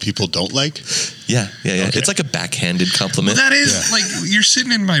now people don't like? Yeah. Okay. It's like a backhanded compliment. Well, that is like you're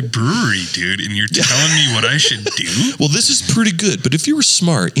sitting in my brewery, dude, and you're telling me what I should do. Well, this is pretty good, but if you were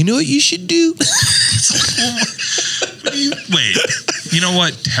smart, you know what you should do? Wait, you know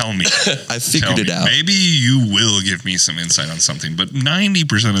what? Tell me. I figured it out. Maybe you will give me some insight on something, but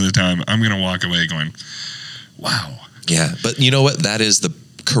 90% of the time, I'm going to walk away going, wow. Yeah, but you know what? That is the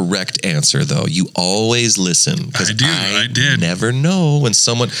correct answer, though. You always listen, because I never know when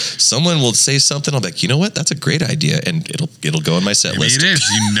someone will say something. I'll be like, you know what? That's a great idea, and it'll go in my set list. It is.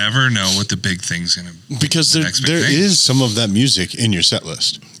 You never know what the big thing's going to be. Because there is some of that music in your set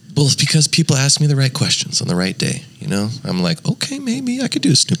list. Well, it's because people ask me the right questions on the right day. You know, I'm like, okay, maybe I could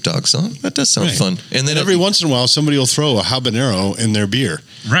do a Snoop Dogg song. That does sound fun. And then every once in a while, somebody will throw a habanero in their beer.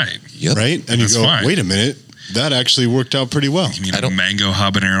 Right. Yep. Right? And you go, wait a minute. That actually worked out pretty well. You mean a mango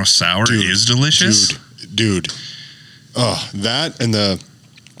habanero sour is delicious? Dude. Oh, that and the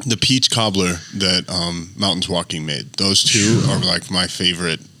peach cobbler that Mountains Walking made. Those two are like my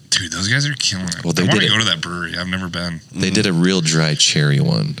favorite. Dude, those guys are killing it. Well, I want to go to that brewery. I've never been. They did a real dry cherry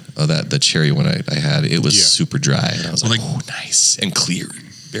one. The cherry one I had, it was super dry. And I was like, oh, nice. And clear.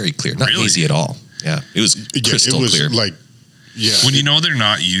 Very clear. Not hazy at all. Yeah. It was crystal clear. When you know they're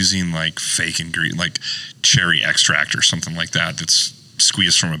not using like fake ingredient, like cherry extract or something like that, that's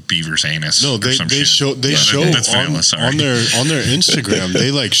squeezed from a beaver's anus. No, they show on their Instagram.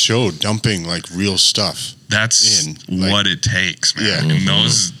 They like show dumping like real stuff. That's what it takes, man. Yeah. And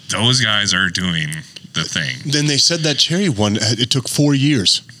those guys are doing the thing. Then they said that cherry one, it took 4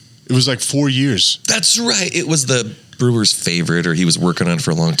 years. It was like 4 years. That's right. It was the brewer's favorite, or he was working on it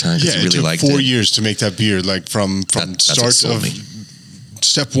for a long time. Yeah, he really liked 4 years to make that beer, like from start of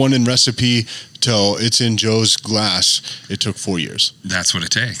step one in recipe till it's in Joe's glass. It took 4 years. That's what it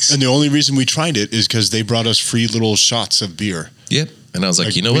takes. And the only reason we tried it is because they brought us free little shots of beer. Yep. And I was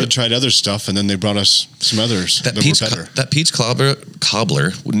like, you know we what? had tried other stuff, and then they brought us some others that were better. That peach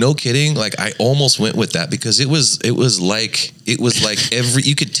cobbler, no kidding. Like I almost went with that because it was like every,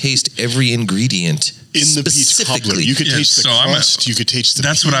 you could taste every ingredient In the peach cobbler, you could taste the crust. You could taste the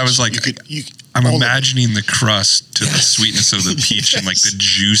That's peach. what I was like. I'm imagining the crust to the sweetness of the peach and like the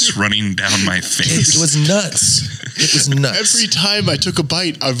juice running down my face. It was nuts. It was nuts. Every time I took a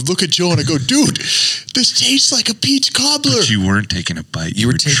bite, I would look at Joe and I go, dude, this tastes like a peach cobbler. But you weren't taking a bite. You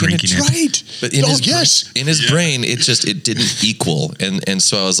were taking That's right. But in his brain, it didn't equal. And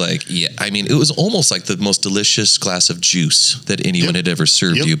so I was like, yeah, I mean, it was almost like the most delicious glass of juice that anyone had ever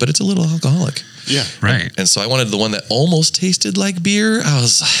served you, but it's a little alcoholic. Yeah. Right. And so I wanted the one that almost tasted like beer. I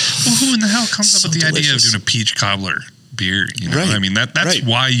was well, who in the hell comes up with the idea of delicious. doing a peach cobbler beer? You know, Right. I mean, that's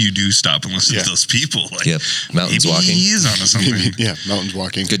why you do stop and listen to those people. Like, Mountains maybe Walking. He is onto something. Yeah, Mountains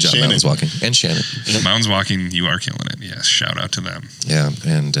Walking. Good job, Shannon. Mountains Walking. And Shannon. Mountains Walking, you are killing it. Yes, shout out to them. Yeah,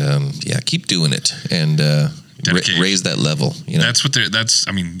 and keep doing it and raise that level. You know,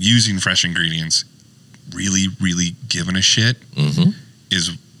 I mean, using fresh ingredients, really, really giving a shit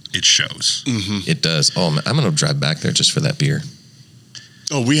is. It shows. It does. Oh, man, I'm going to drive back there just for that beer.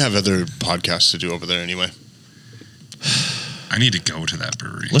 Oh, we have other podcasts to do over there anyway. I need to go to that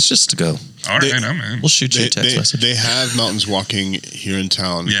brewery. Let's just go. All right, I'm in. We'll shoot you a text message. They have Mountains Walking here in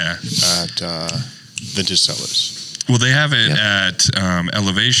town. Yeah. At Vintage Cellars. Well, they have it at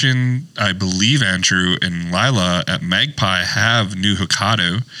Elevation. I believe Andrew and Lila at Magpie have New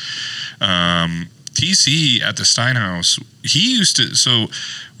Hokkaido. TC at the Steinhaus, he used to. So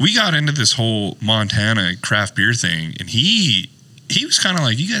we got into this whole Montana craft beer thing, and he was kind of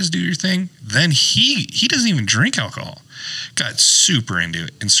like, "You guys do your thing." Then he doesn't even drink alcohol. Got super into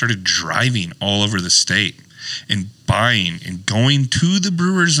it and started driving all over the state and buying and going to the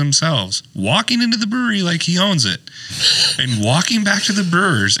brewers themselves, walking into the brewery like he owns it, and walking back to the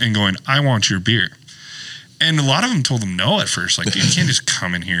brewers and going, "I want your beer." And a lot of them told him no at first. Like, you can't just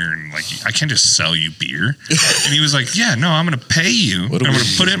come in here and, like, I can't just sell you beer. And he was like, yeah, no, I'm going to pay you. And I'm going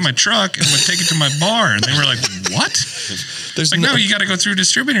to put it in my truck and I'm going to take it to my bar. And they were like, what? There's like, no, you got to go through a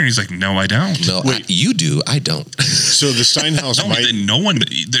distributor. And he's like, no, I don't. No, you do. I don't. So the Steinhaus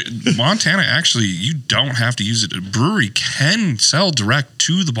Montana, actually, you don't have to use it. A brewery can sell direct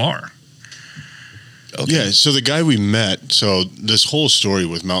to the bar. Okay. Yeah, so the guy we met, so this whole story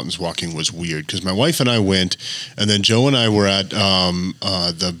with Mountains Walking was weird because my wife and I went, and then Joe and I were at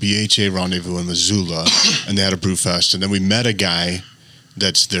the BHA Rendezvous in Missoula, and they had a brew fest, and then we met a guy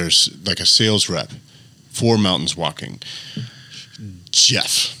there's like a sales rep for Mountains Walking.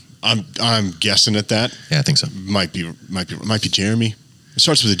 Jeff. I'm guessing at that. Yeah, I think so. Might be Jeremy. It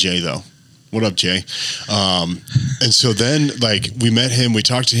starts with a J though. What up, Jay? And so then like we met him, we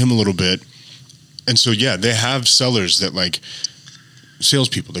talked to him a little bit. And so, yeah, they have sellers that like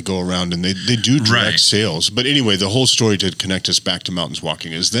salespeople that go around and they do direct sales. But anyway, the whole story to connect us back to Mountains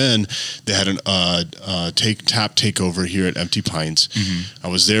Walking is then they had an tap takeover here at Empty Pints. I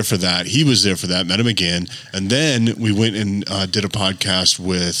was there for that. He was there for that. Met him again. And then we went and did a podcast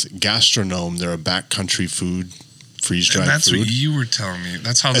with Gastronome. They're a backcountry food. Freeze-dried food. That's what you were telling me.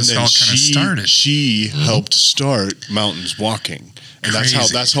 That's how this all kind of started. She helped start Mountains Walking. And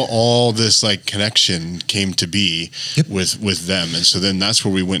that's how all this like connection came to be with them. And so then that's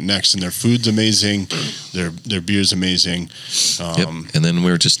where we went next. And their food's amazing, their beer's amazing. And then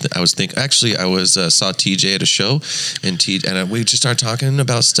I saw TJ at a show, and we just started talking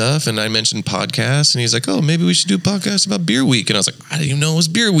about stuff. And I mentioned podcasts, and he's like, "Oh, maybe we should do a podcast about Beer Week." And I was like, "I didn't even know it was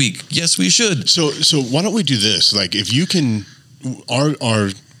Beer Week." Yes, we should. So why don't we do this? Like, if you can,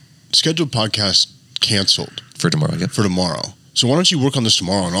 our scheduled podcast canceled for tomorrow. Yep. For tomorrow. So why don't you work on this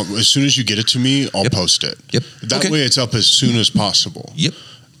tomorrow? And as soon as you get it to me, I'll post it. Yep. That way it's up as soon as possible. Yep.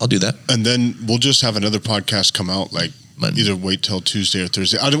 I'll do that. And then we'll just have another podcast come out like Monday. Either wait till Tuesday or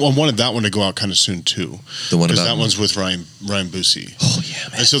Thursday. I wanted that one to go out kind of soon too. The one about that one's with Ryan Boosie. Oh yeah,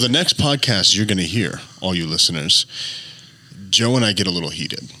 man. And so the next podcast you're going to hear, all you listeners, Joe and I get a little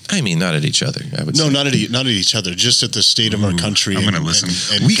heated. I mean, not at each other. I would say. Not at each other. Just at the state of our country. I'm going to listen.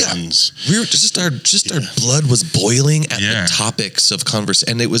 And we were just our blood was boiling at the topics of converse,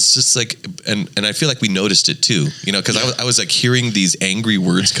 and it was just like, and I feel like we noticed it too. You know, because I was like hearing these angry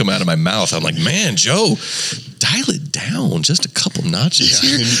words come out of my mouth. I'm like, man, Joe, dial it down just a couple notches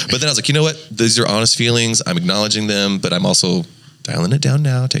here. But then I was like, you know what? These are honest feelings. I'm acknowledging them, but I'm also dialing it down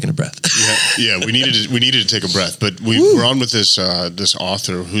now, taking a breath. We needed to take a breath, but we're on with this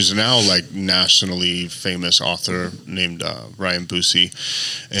author who's now like nationally famous author named Ryan Boosie,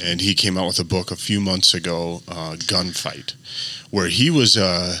 and he came out with a book a few months ago, Gunfight, where he was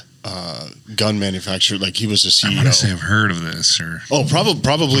gun manufacturer. Like he was a CEO. I want to say I've heard of this, or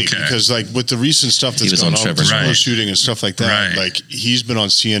probably Okay. because like with the recent stuff He that's was gone on on, with the Trevor school Noah. shooting and stuff like that. Right. Like he's been on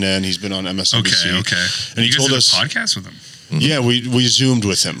CNN, he's been on MSNBC. okay. And he you guys told did us, a podcast with him. yeah, we zoomed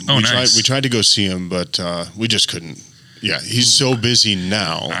with him. Oh, we nice. tried to go see him, but we just couldn't. Yeah, he's so busy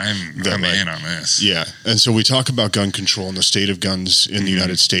now. I'm like, in on this. Yeah, and so we talk about gun control and the state of guns in the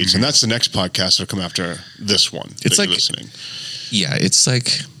United States, and that's the next podcast that'll come after this one. It's that you're like- listening. Yeah, it's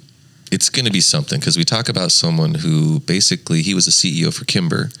like it's going to be something because we talk about someone who basically he was a CEO for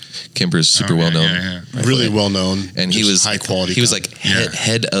Kimber. Kimber's super Oh, yeah, well known, yeah, yeah. Really well known, and he just was high quality. He was gun. like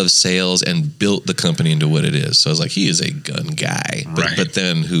head of sales and built the company into what it is. So I was like, he is a gun guy, Right. but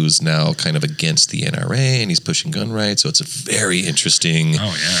then who's now kind of against the NRA and he's pushing gun rights. So it's a very interesting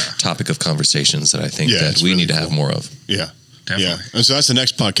Oh yeah, topic of conversations that I think Yeah, that it's we really need to have cool. more of. yeah. definitely. Yeah, and so that's the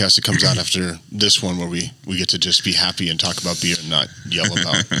next podcast that comes out after this one, where we get to just be happy and talk about beer and not yell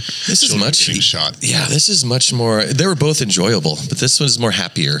about This is children much. getting shot. Yeah, this is much more. They were both enjoyable, but this one is more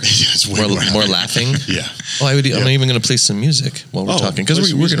happier, Yeah, it's way more, more more happy. laughing. Yeah, Oh, I'm Yeah. even going to play some music while we're Oh, talking because play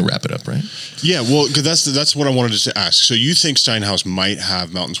some we're music. going to wrap it up, right? yeah. Well, because that's what I wanted to ask. So you think Steinhaus might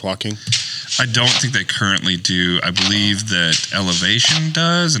have mountains walking? I don't think they currently do. I believe that Elevation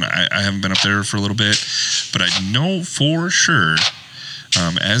does, and I haven't been up there for a little bit, but I know for sure,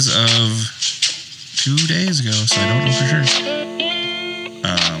 as of 2 days ago, so I don't know for sure,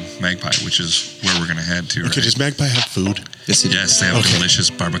 Magpie, which is where we're going to head to. Okay, Right? does Magpie have food? Yes, it Yes, they have Okay. delicious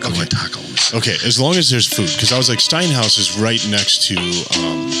barbacoa Okay. tacos. Okay, as long as there's food, because I was like, Steinhaus is right next to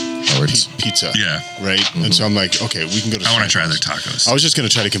Howard's. pizza. Yeah, Right, and so I'm like, okay, we can go to. I want to try their Steinhaus. tacos. I was just going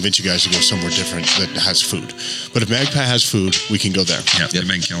to try to convince you guys to go somewhere different that has food, but if Magpie has food, we can go there. Yeah, they've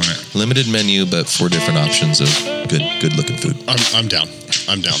been killing it. Limited menu, but 4 different options of good looking food. I'm down.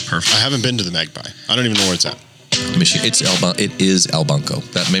 I'm down. Perfect. I haven't been to the Magpie. I don't even know where it's at. Michigan. It is El Banco.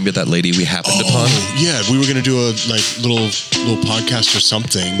 That maybe that lady we happened upon. Yeah, we were gonna do a like little podcast or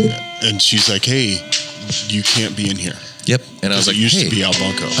something, and she's like, "Hey, you can't be in here." Yep. And I was Because like, it used hey, to be Al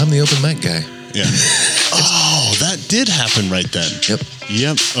Banco. I'm the open mic guy. Yeah. Oh, that did happen right then. Yep.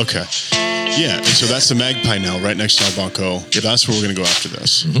 Yep. Okay. Yeah, and so that's the Magpie now, right next to Al Banco. That's where we're gonna go after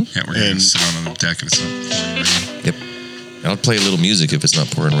this. Yeah, we're going to And- sit on the deck if it's not pouring rain. Yep. And I'll play a little music if it's not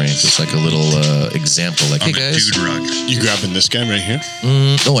pouring rain. So it's like a little example. Like, On hey the guys. dude rug. You grabbing this guy right here?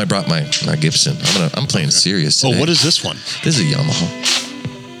 No, I brought my Gibson. I'm playing serious today. Oh, what is this one? This is a Yamaha.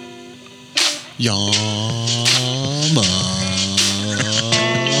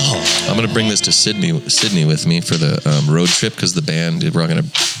 Yamaha. I'm gonna bring this to Sydney with me for the road trip because the band we're all gonna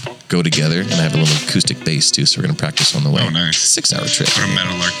go together, and I have a little acoustic bass too, so we're gonna practice on the way. Oh, nice. 6-hour trip. Go to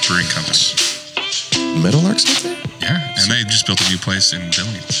Meadowlark Brewing Company. Meadowlark's out there. Yeah, and they just built a new place in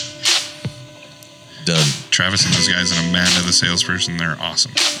Billings. Done. Travis and those guys and Amanda, the salesperson, they're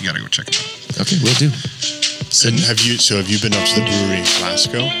awesome. You got to go check them out. Okay, we'll do. And have you been up to the brewery in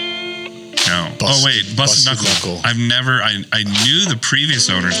Glasgow? No. Busted- oh wait, Busted Busted Knuckle. Knuckle. I've never. I knew the previous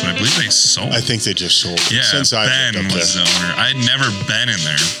owners, but I believe they sold. I think they just sold it. yeah, Since I've Ben lived up was there. the owner. I'd never been in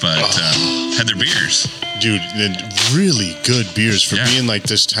there, but had their beers. Dude, and really good beers for Yeah. being like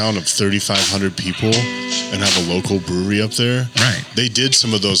this town of 3,500 people and have a local brewery up there. Right. They did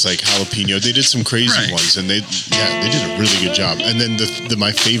some of those like jalapeno. They did some crazy Right. ones, and they did a really good job. And then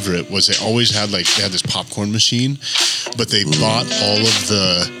my favorite was they always had they had this popcorn machine, but they bought all of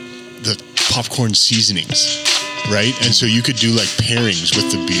the popcorn seasonings. Right, and so you could do like pairings with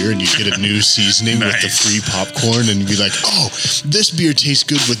the beer, and you get a new seasoning with the Nice. free popcorn, and be like, "Oh, this beer tastes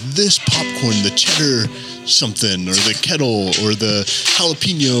good with this popcorn, the cheddar something, or the kettle, or the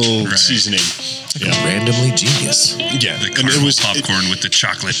jalapeno Right. seasoning." Randomly genius. Yeah, The and caramel popcorn with the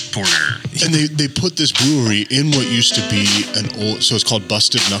chocolate porter. and they put this brewery in what used to be an old, so it's called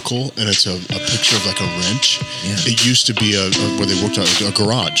Busted Knuckle, and it's a picture of like a wrench. Yeah. It used to be a where they worked on a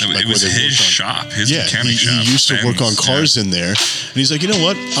garage. It like was where they his worked on- shop, his Yeah, mechanic he shop. used to work on Ben's, cars in there, and he's like, you know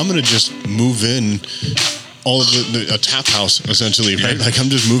what? I'm gonna just move in all of a tap house essentially, right? Yeah. Like I'm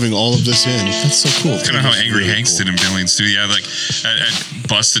just moving all of this in. That's so cool. Kind of how was Angry really Hanks cool. did in Billings too. Yeah, like at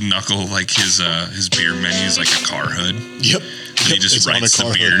Busted Knuckle, like his beer menu is like a car hood. Yep. he just it's on a writes the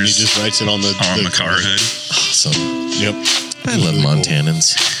car hood, and he beers just writes it on the car hood. Awesome. Yep. I love Really cool.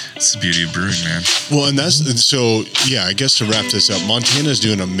 Montanans. It's the beauty of brewing, man. Well, and so yeah. I guess to wrap this up, Montana's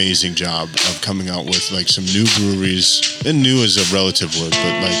doing an amazing job of coming out with like some new breweries, and new is a relative word,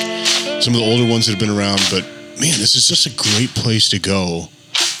 but like some of the older ones that have been around. But man, this is just a great place to go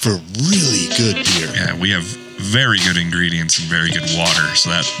for really good beer. Yeah, we have very good ingredients and very good water,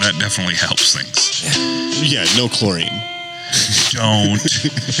 so that definitely helps things. Yeah, no chlorine. don't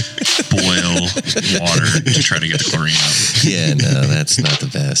boil water to try to get the chlorine out. Yeah, no, that's not the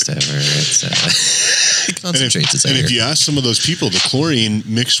best ever. It's it concentrates. And if you ask some of those people, the chlorine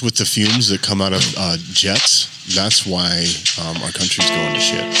mixed with the fumes that come out of jets, that's why our country's going to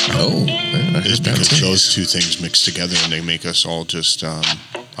shit. Oh, man, I It's heard that because too. those two things mix together and they make us all just, I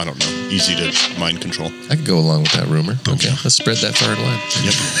don't know, easy to mind control. I could go along with that rumor. Okay, let's spread that far line.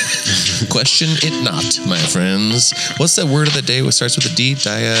 Yep. Question it not, my friends. What's that word of the day? What starts with a D?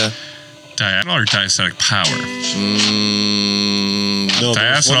 Diacetyl or diacetic power? No,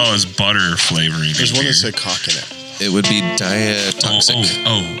 Diacetyl is butter flavoring. There's in one that beer. said cock in it. It would be diatoxic.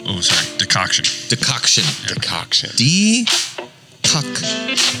 Sorry. Decoction. Decoction. Decoction.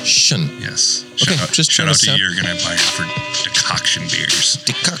 Decoction. Yes. Okay, just shout trying out to to sound- Jurgen at Bayern for decoction beers.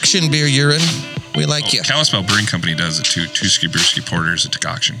 Decoction beer urine. We like you. Kalispell Brewing Company does it too. Tuski Brewski Porter is a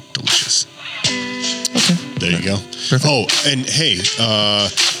decoction. Delicious. Okay. There you go. Perfect. Oh, and hey,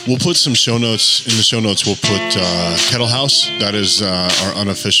 we'll put some show notes. In the show notes, we'll put Kettle House. That is our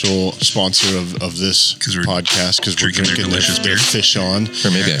unofficial sponsor of this 'Cause we're podcast because we're drinking their drinking delicious their beer. fish on.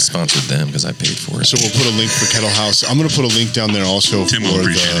 Or maybe I sponsored them because I paid for it. So we'll put a link for Kettle House. I'm going to put a link down there also Tim will for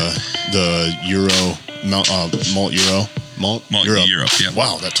appreciate the Euro malt Euro. Malt Europe. Yeah.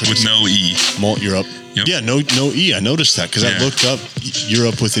 Wow, that took with us- no E. Malt Europe. Yep. Yeah, no E. I noticed that because I Yeah. looked up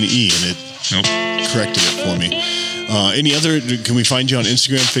Europe with an E and it Nope. corrected it for me. Any other? Can we find you on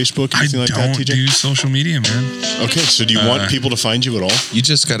Instagram, Facebook, I anything like that, don't TJ? do social media, man. Okay, so do you want people to find you at all? You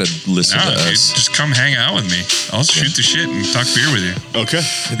just got to listen No, to dude, us. just come hang out with me. I'll shoot the shit and talk beer with you. Okay.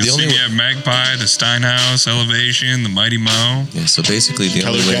 The You'll see only me at Magpie, the Steinhaus, Elevation, the Mighty Mo, yeah, so basically the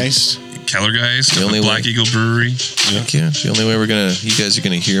only way, Kellergeist. Kellergeist, The the only Black way- Eagle Brewery. the only way you guys are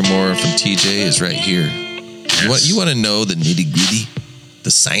gonna hear more from TJ is right here. Yes. You want to know the nitty gritty,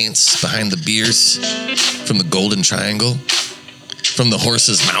 the science behind the beers from the Golden Triangle, from the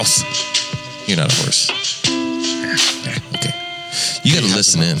horse's mouth. You're not a horse. Yeah, okay. You got to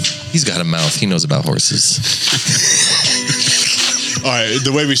listen in. He's got a mouth. He knows about horses. All right,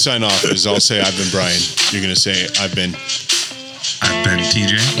 the way we sign off is I'll say I've been Brian. You're going to say I've been, I've been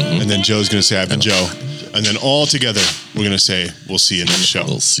TJ. and then Joe's going to say I've been Joe. And then all together, we're going to say we'll see you next show.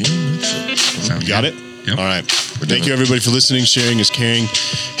 We'll see you next show. Sound Got good? it? Yep. All right. doing Thank you, it. everybody, for listening. Sharing is caring.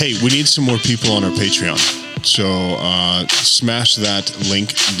 Hey, we need some more people on our Patreon. So smash that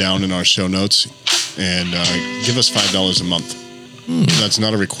link down in our show notes and give us $5 a month. That's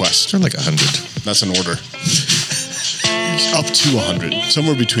not a request. Or like 100. That's an order. Up to 100.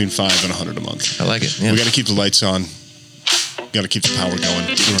 Somewhere between 5 and 100 a month. I like it. Yeah. We got to keep the lights on. Got to keep the power going.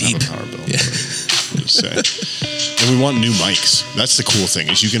 We don't Deep. have a power bill. Yeah. Just say. And we want new mics. That's the cool thing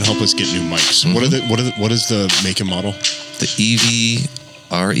is you can help us get new mics. What is the make and model? The EV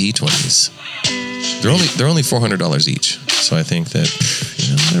RE20s. They're only $400 each. So I think that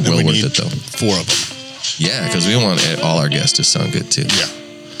they're And well we worth need it though. 4 of them. Yeah, because we want all our guests to sound good too. Yeah.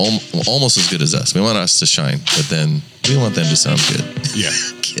 Almost as good as us. We want us to shine, but then we want them to sound good. Yeah.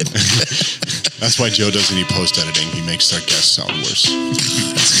 Kidding. That's why Joe does any post editing. He makes our guests sound worse.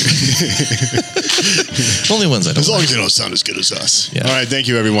 Only ones I don't As long like. as they don't sound as good as us. Yeah. All right. Thank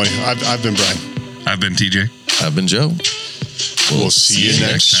you, everyone. I've been Brian. I've been TJ. I've been Joe. We'll see you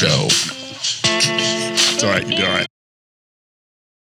next show. It's all right. You do all right.